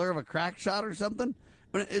too killer of a crack shot or something?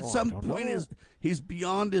 But at some point, he's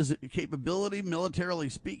beyond his capability, militarily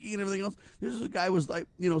speaking, and everything else. This is a guy who was like,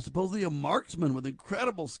 supposedly a marksman with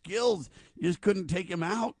incredible skills. You just couldn't take him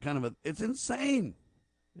out. It's insane.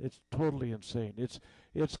 It's totally insane.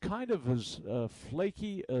 It's kind of as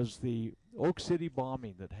flaky as the Oak City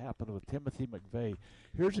bombing that happened with Timothy McVeigh.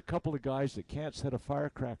 Here's a couple of guys that can't set a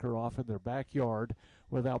firecracker off in their backyard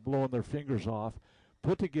without blowing their fingers off.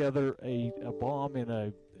 Put together a bomb in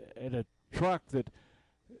a truck that.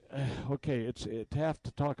 It's have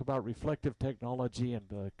to talk about reflective technology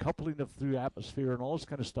and coupling it through atmosphere and all this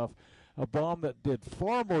kind of stuff. A bomb that did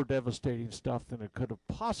far more devastating stuff than it could have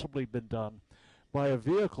possibly been done by a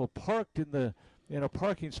vehicle parked in a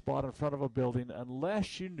parking spot in front of a building,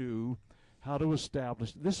 unless you knew how to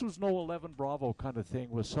establish. This was no 11 Bravo kind of thing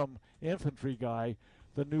with some infantry guy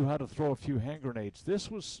that knew how to throw a few hand grenades.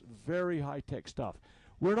 This was very high-tech stuff.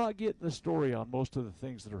 We're not getting the story on most of the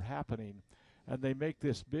things that are happening. And they make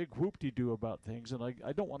this big whoop-de-doo about things, and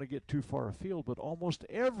I don't want to get too far afield, but almost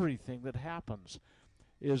everything that happens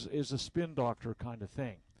is a spin doctor kind of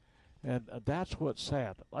thing. And that's what's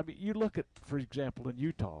sad. I mean, you look at, for example, in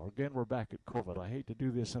Utah. Again, we're back at COVID. I hate to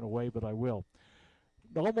do this in a way, but I will.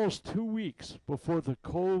 Almost 2 weeks before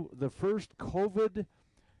the first COVID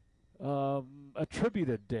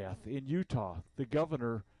attributed death in Utah, the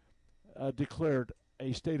governor declared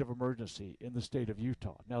a state of emergency in the state of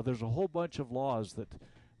Utah. Now, there's a whole bunch of laws that,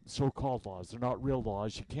 so-called laws, they're not real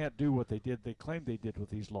laws. You can't do what they claim they did with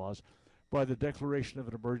these laws by the declaration of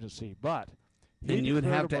an emergency. But then you would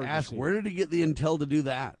have to ask, where did he get the intel to do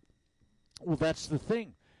that? Well, that's the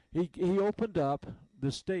thing. He opened up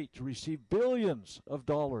the state to receive billions of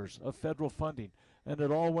dollars of federal funding, and it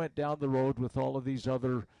all went down the road with all of these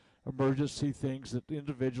other emergency things that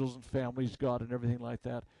individuals and families got and everything like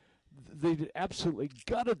that. They absolutely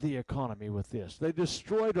gutted the economy with this. They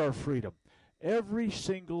destroyed our freedom. Every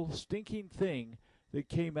single stinking thing that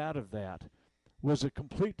came out of that was a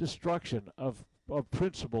complete destruction of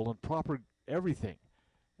principle and proper everything.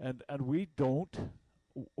 And we don't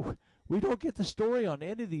get the story on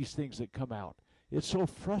any of these things that come out. It's so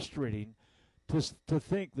frustrating to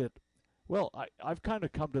think that, well, I've kind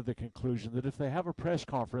of come to the conclusion that if they have a press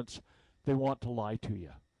conference, they want to lie to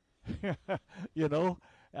you. You know?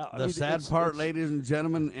 The sad part, ladies and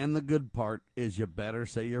gentlemen, and the good part is you better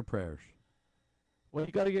say your prayers. Well,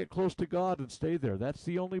 you got to get close to God and stay there. That's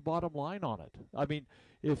the only bottom line on it. I mean,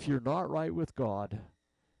 if you're not right with God,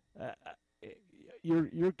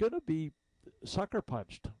 you're going to be sucker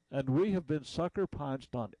punched. And we have been sucker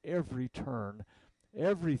punched on every turn,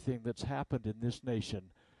 everything that's happened in this nation.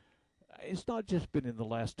 It's not just been in the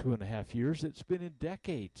last 2.5 years. It's been in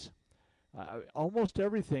decades. Almost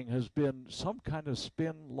everything has been some kind of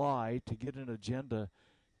spin lie to get an agenda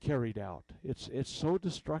carried out. It's so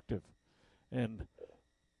destructive. And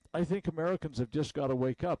I think Americans have just got to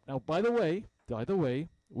wake up. Now, by the way,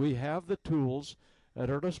 we have the tools at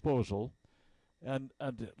our disposal, and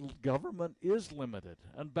government is limited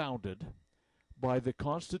and bounded by the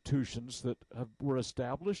constitutions that were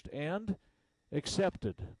established and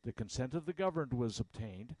accepted. The consent of the governed was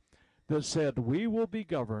obtained that said we will be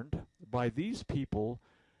governed by these people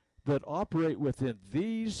that operate within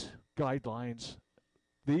these guidelines,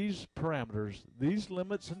 these parameters, these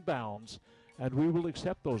limits and bounds, and we will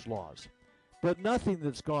accept those laws. But nothing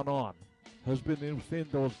that's gone on has been within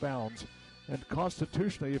those bounds, and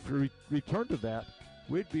constitutionally, if we return to that,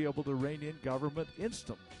 we'd be able to rein in government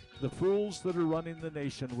instantly. The fools that are running the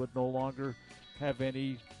nation would no longer have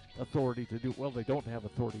any authority to do, well, they don't have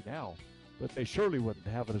authority now, but they surely wouldn't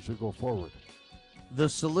have it as we go forward. The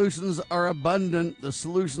solutions are abundant. The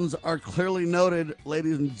solutions are clearly noted.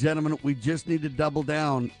 Ladies and gentlemen, we just need to double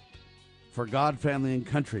down for God, family, and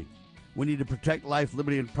country. We need to protect life,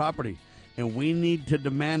 liberty, and property. And we need to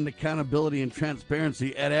demand accountability and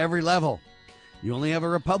transparency at every level. You only have a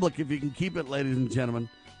republic if you can keep it, ladies and gentlemen.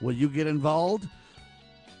 Will you get involved?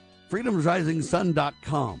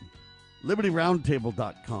 FreedomsRisingSun.com,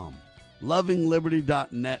 LibertyRoundtable.com,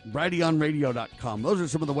 LovingLiberty.net, BrighteonRadio.com. Those are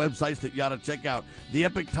some of the websites that you ought to check out.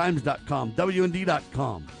 TheEpicTimes.com,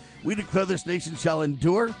 WND.com. We declare this nation shall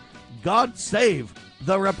endure. God save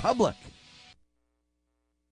the Republic.